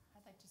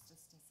 I'd like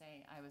just to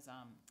say I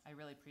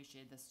really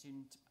appreciated the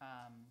Student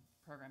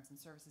Programs and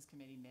Services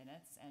Committee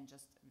minutes, and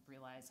just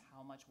realize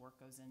how much work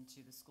goes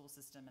into the school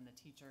system and the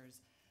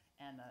teachers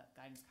and the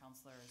guidance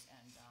counselors,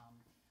 and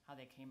how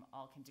they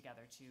all came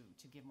together to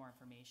give more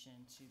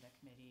information to the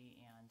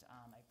committee. And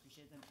I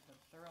appreciate the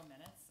thorough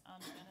minutes,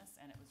 Dennis,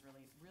 and it was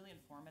really, really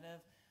informative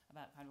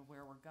about kind of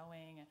where we're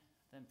going,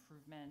 the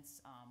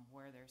improvements,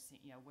 where they're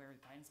seeing, where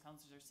guidance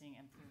counselors are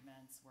seeing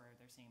improvements, where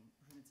they're seeing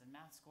improvements in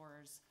math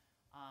scores.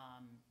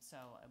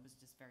 So it was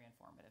just very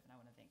informative, and I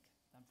want to thank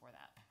them for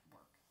that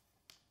work.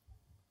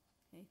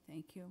 Okay,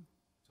 thank you.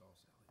 It's all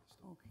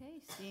Sally.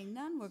 Okay, seeing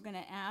none, we're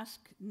going to ask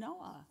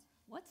Noah,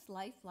 what's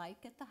life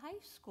like at the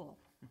high school?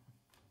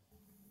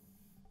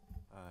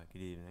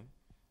 Good evening.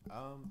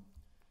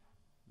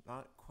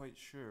 Not quite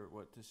sure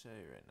what to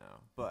say right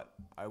now, but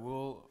I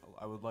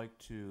would like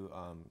to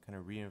kind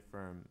of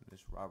reaffirm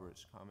Ms.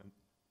 Roberts' comment.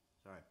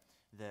 Sorry,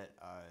 that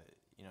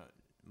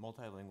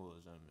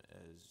multilingualism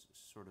has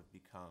sort of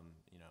become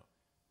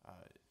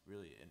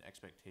really an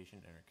expectation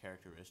and a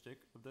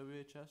characteristic of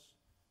WHS.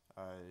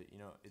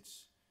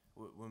 It's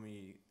when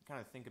we kind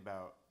of think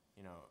about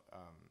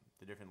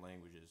the different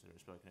languages that are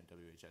spoken at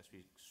WHS,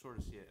 we sort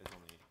of see it as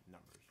only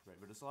numbers, right?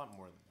 But it's a lot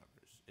more than numbers.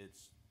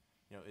 It's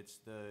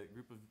the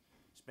group of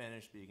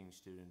Spanish-speaking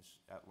students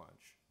at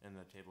lunch in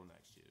the table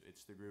next to you.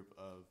 It's the group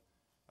of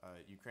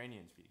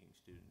Ukrainian-speaking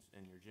students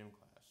in your gym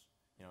class.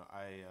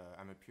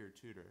 I'm a peer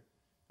tutor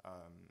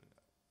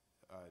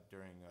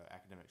during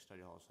academic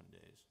study hall some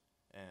days,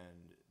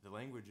 and the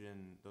language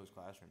in those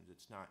classrooms,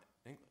 it's not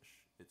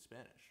English, it's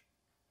Spanish,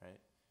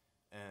 right?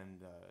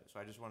 And so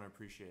I just want to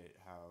appreciate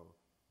how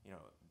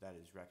that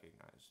is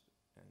recognized,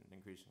 and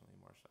increasingly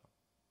more so.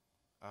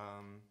 I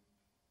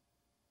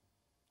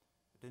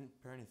didn't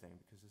prepare anything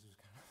because this was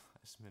kind of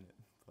last minute,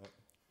 but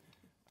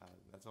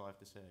that's all I have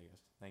to say, I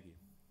guess. Thank you.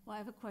 Well, I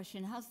have a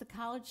question. How's the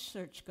college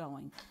search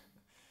going?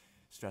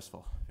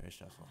 Stressful, very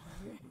stressful.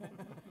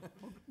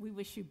 We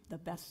wish you the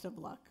best of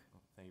luck.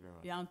 Well, thank you very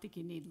much. I don't think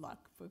you need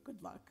luck, but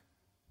good luck.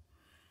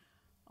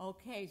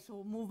 Okay, so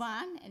we'll move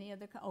on. Any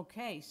other,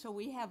 okay, so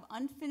we have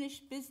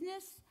unfinished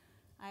business.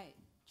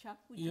 Chuck,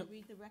 would you Yep.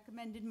 read the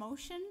recommended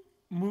motion?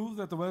 Move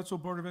that the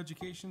Weathersfield Board of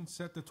Education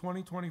set the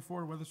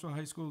 2024 Weathersfield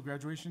High School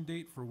graduation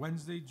date for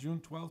Wednesday, June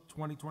 12th,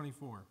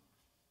 2024.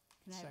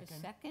 Can I have a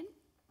Second. second?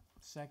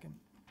 Second.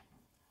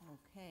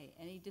 Okay,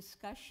 any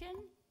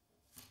discussion?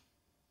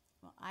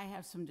 Well, I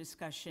have some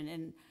discussion,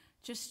 and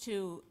just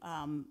to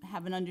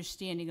have an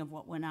understanding of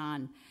what went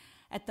on.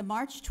 At the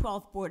March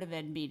 12th Board of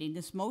Ed meeting,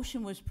 this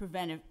motion was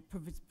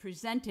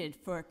presented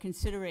for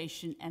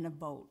consideration and a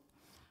vote.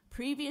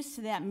 Previous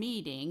to that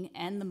meeting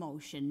and the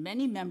motion,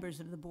 many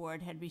members of the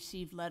board had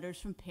received letters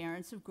from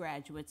parents of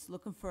graduates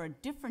looking for a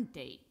different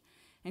date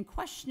and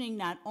questioning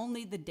not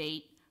only the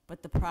date,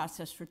 but the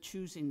process for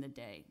choosing the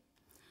day.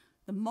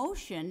 The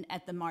motion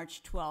at the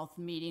March 12th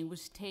meeting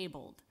was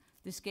tabled.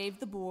 This gave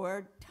the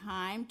board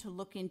time to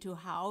look into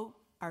how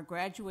our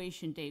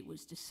graduation date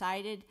was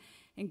decided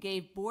and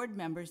gave board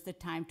members the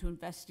time to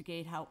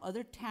investigate how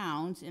other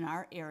towns in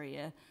our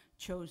area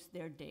chose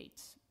their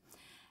dates.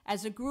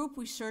 As a group,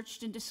 we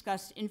searched and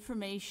discussed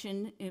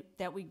information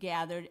that we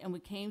gathered, and we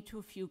came to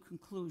a few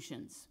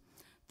conclusions.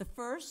 The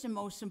first and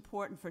most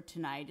important for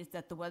tonight is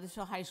that the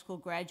Weathersfield High School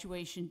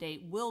graduation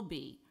date will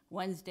be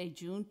Wednesday,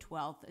 June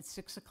 12th at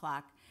 6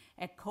 o'clock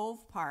at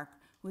Cove Park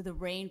with the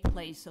Rain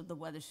Place of the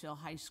Weathersfield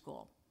High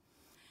School.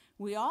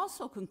 We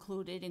also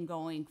concluded in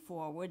going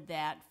forward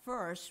that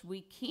first,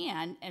 we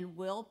can and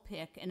will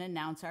pick and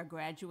announce our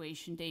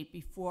graduation date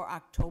before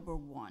October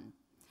 1.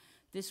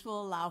 This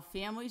will allow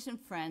families and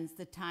friends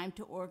the time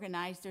to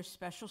organize their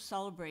special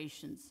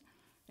celebrations.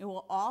 It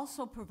will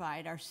also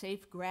provide our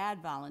Safe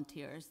Grad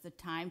volunteers the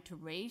time to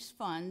raise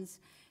funds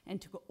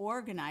and to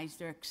organize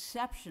their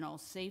exceptional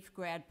Safe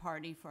Grad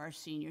party for our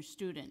senior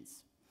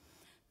students.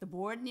 The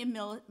board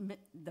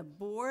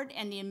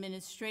and the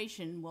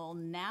administration will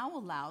now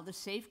allow the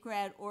Safe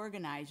Grad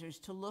organizers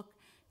to look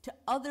to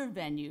other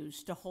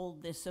venues to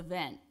hold this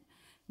event.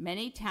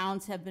 Many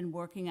towns have been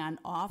working on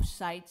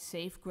off-site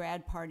Safe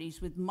Grad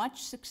parties with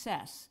much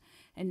success,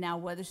 and now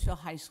Weathersfield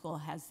High School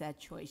has that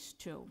choice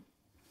too.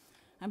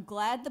 I'm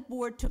glad the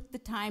board took the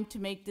time to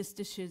make this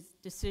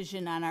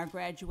decision on our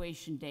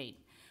graduation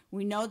date.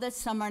 We know that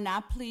some are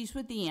not pleased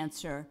with the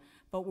answer,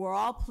 but we're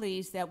all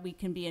pleased that we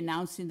can be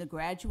announcing the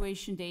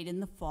graduation date in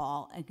the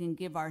fall and can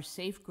give our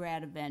Safe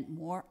Grad event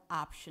more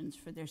options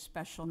for their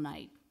special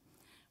night.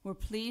 We're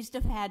pleased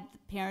to have had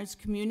parents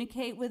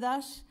communicate with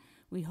us.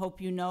 We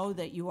hope you know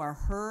that you are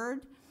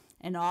heard,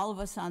 and all of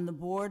us on the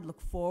board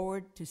look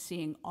forward to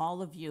seeing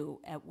all of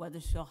you at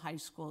Weathersfield High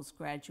School's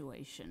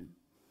graduation.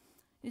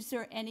 Is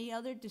there any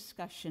other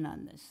discussion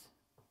on this?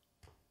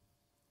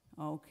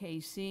 Okay,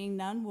 seeing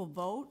none, we'll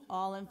vote.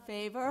 All in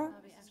favor?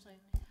 Actually,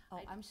 Oh,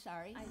 I'm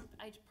sorry.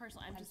 I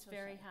personally, I'm I'm just so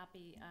very sorry.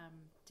 happy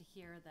to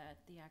hear that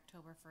the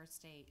October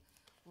 1st date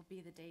will be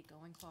the date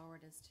going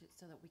forward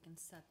so that we can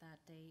set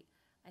that date.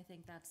 I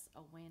think that's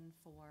a win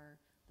for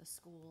the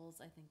schools.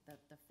 I think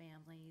that the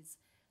families,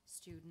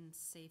 students,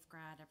 Safe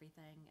Grad,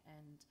 everything,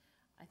 and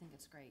I think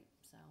it's great,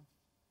 so,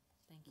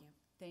 thank you.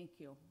 Thank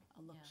you.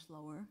 I'll look Yeah.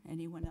 slower.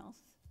 Anyone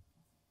else?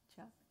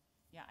 Chuck?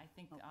 Yeah, I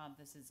think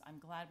I'm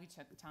glad we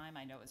took the time.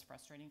 I know it was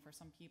frustrating for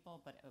some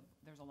people, but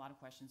there's a lot of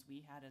questions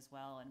we had as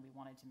well, and we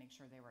wanted to make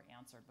sure they were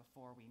answered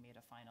before we made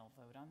a final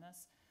vote on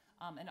this.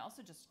 And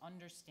also just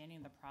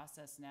understanding the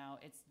process now,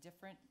 it's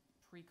different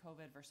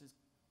pre-COVID versus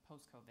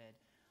post-COVID.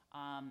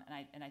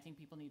 And I think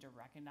people need to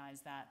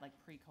recognize that, like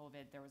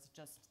pre-COVID, there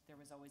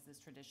was always this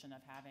tradition of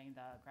having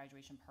the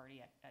graduation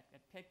party at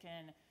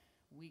Pitkin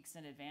weeks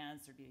in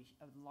advance. There'd be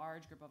a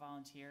large group of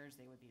volunteers.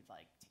 They would be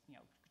like,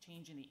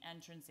 changing the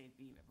entrance. They'd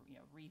be,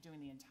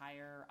 redoing the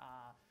entire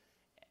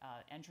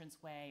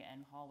entranceway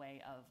and hallway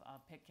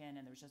of Pitkin.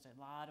 And there was just a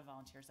lot of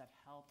volunteers that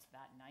helped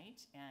that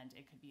night. And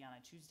it could be on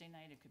a Tuesday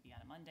night, it could be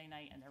on a Monday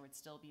night, and there would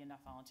still be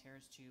enough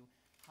volunteers to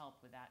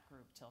help with that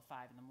group till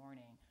 5 in the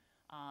morning.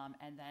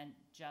 And then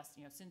just,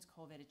 since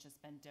COVID, it's just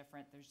been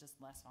different. There's just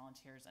less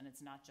volunteers, and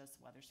it's not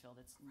just Weathersfield,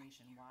 it's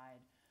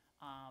nationwide.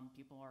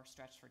 People are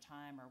stretched for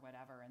time or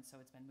whatever, and so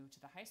it's been moved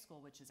to the high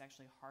school, which is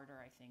actually harder,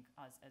 I think,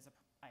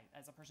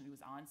 as a person who was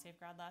on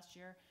Safegrad last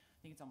year. I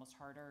think it's almost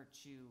harder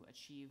to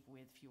achieve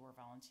with fewer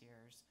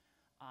volunteers,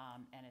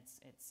 and it's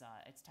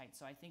tight.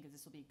 So I think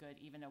this will be good,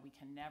 even though we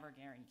can never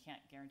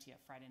can't guarantee a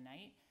Friday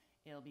night.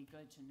 It'll be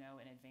good to know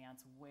in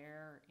advance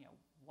where,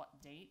 what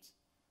date.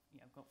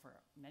 Go for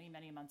many,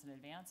 many months in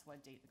advance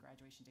what date the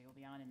graduation day will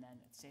be on, and then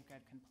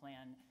Safegrad can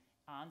plan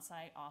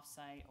on-site,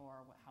 off-site,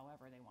 or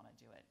however they want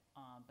to do it.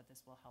 But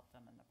this will help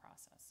them in the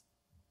process.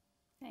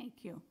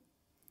 Thank you.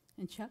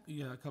 And Chuck?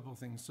 Yeah, a couple of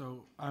things.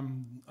 So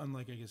I'm,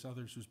 unlike I guess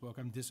others who spoke,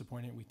 I'm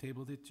disappointed we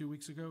tabled it 2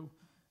 weeks ago.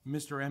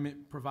 Mr.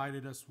 Emmett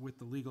provided us with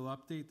the legal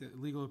update, the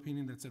legal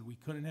opinion that said we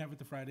couldn't have it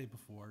the Friday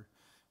before.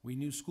 We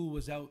knew school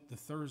was out the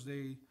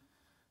Thursday,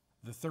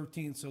 the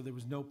 13th, so there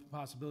was no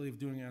possibility of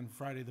doing it on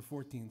Friday the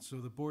 14th. So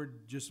the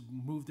board just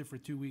moved it for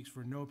 2 weeks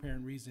for no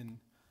apparent reason.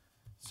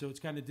 So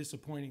it's kind of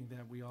disappointing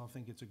that we all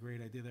think it's a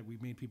great idea that we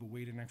made people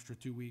wait an extra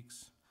 2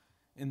 weeks.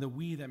 And the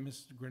 "we" that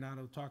Mr.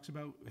 Granato talks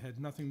about had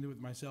nothing to do with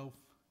myself,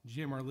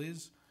 Jim, or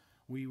Liz.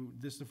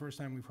 This is the first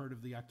time we've heard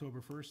of the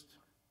October 1st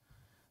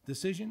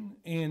decision.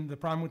 And the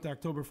problem with the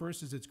October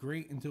 1st is it's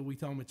great until we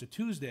tell them it's a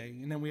Tuesday,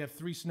 and then we have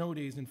 3 snow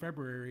days in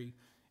February,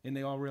 and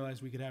they all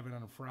realize we could have it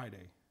on a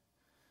Friday.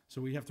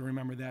 So we have to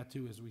remember that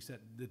too as we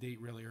set the date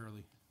really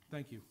early.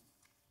 Thank you.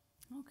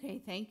 Okay,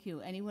 thank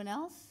you. Anyone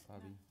else?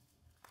 Bobby.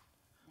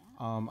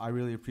 I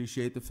really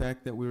appreciate the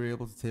fact that we were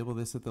able to table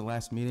this at the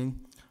last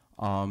meeting.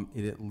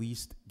 It at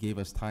least gave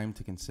us time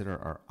to consider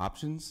our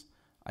options.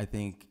 I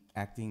think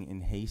acting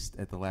in haste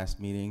at the last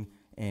meeting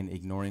and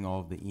ignoring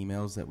all of the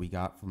emails that we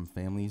got from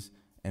families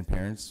and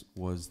parents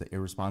was the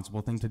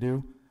irresponsible thing to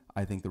do.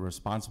 I think the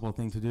responsible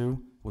thing to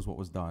do was what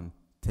was done.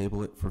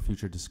 Table it for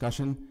future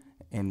discussion,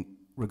 and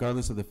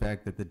regardless of the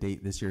fact that the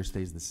date this year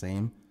stays the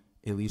same,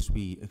 at least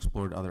we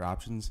explored other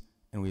options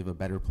and we have a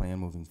better plan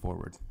moving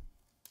forward.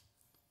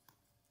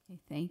 Okay,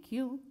 thank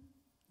you.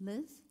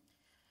 Liz?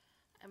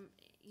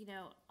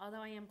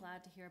 Although I am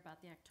glad to hear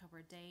about the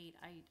October date,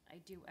 I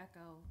do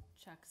echo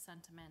Chuck's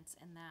sentiments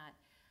in that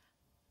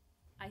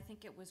I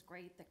think it was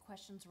great that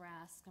questions were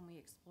asked and we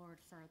explored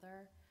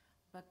further.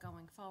 But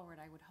going forward,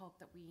 I would hope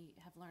that we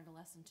have learned a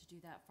lesson to do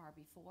that far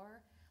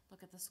before.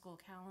 Look at the school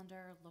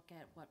calendar, look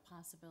at what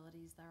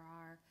possibilities there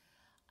are.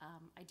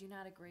 I do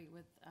not agree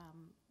with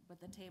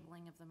the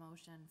tabling of the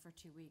motion for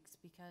 2 weeks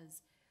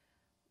because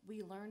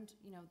we learned,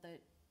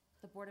 that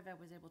the Board of Ed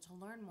was able to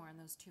learn more in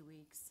those 2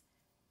 weeks,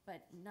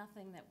 but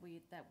nothing that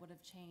would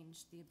have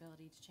changed the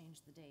ability to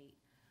change the date.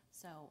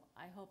 So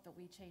I hope that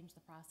we change the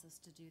process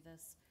to do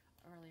this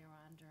earlier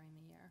on during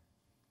the year.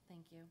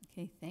 Thank you.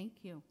 Okay,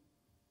 thank you.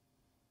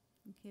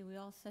 Okay, we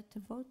all set to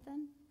vote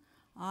then?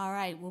 All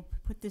right, we'll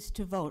put this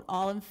to vote.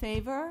 All in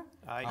favor?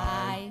 Aye.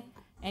 Aye.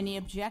 Any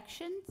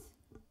objections?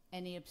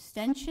 Any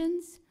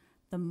abstentions?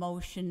 The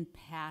motion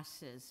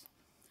passes.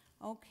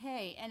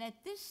 Okay, and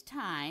at this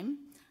time,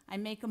 I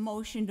make a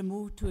motion to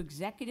move to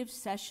executive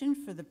session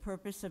for the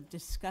purpose of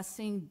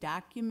discussing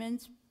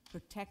documents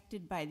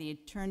protected by the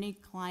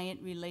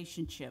attorney-client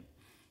relationship.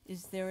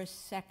 Is there a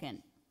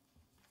second?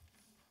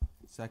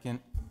 Second.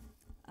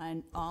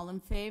 And all in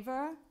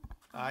favor?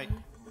 Aye.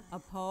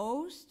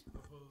 Opposed?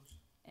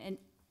 And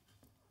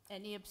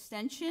any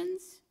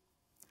abstentions?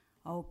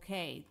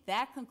 Okay,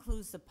 that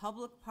concludes the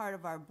public part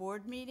of our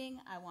board meeting.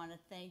 I want to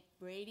thank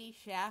Brady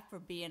Schaff for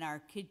being our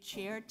kid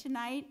chair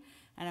tonight,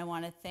 and I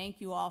want to thank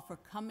you all for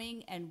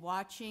coming and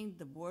watching.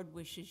 The board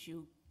wishes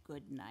you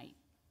good night.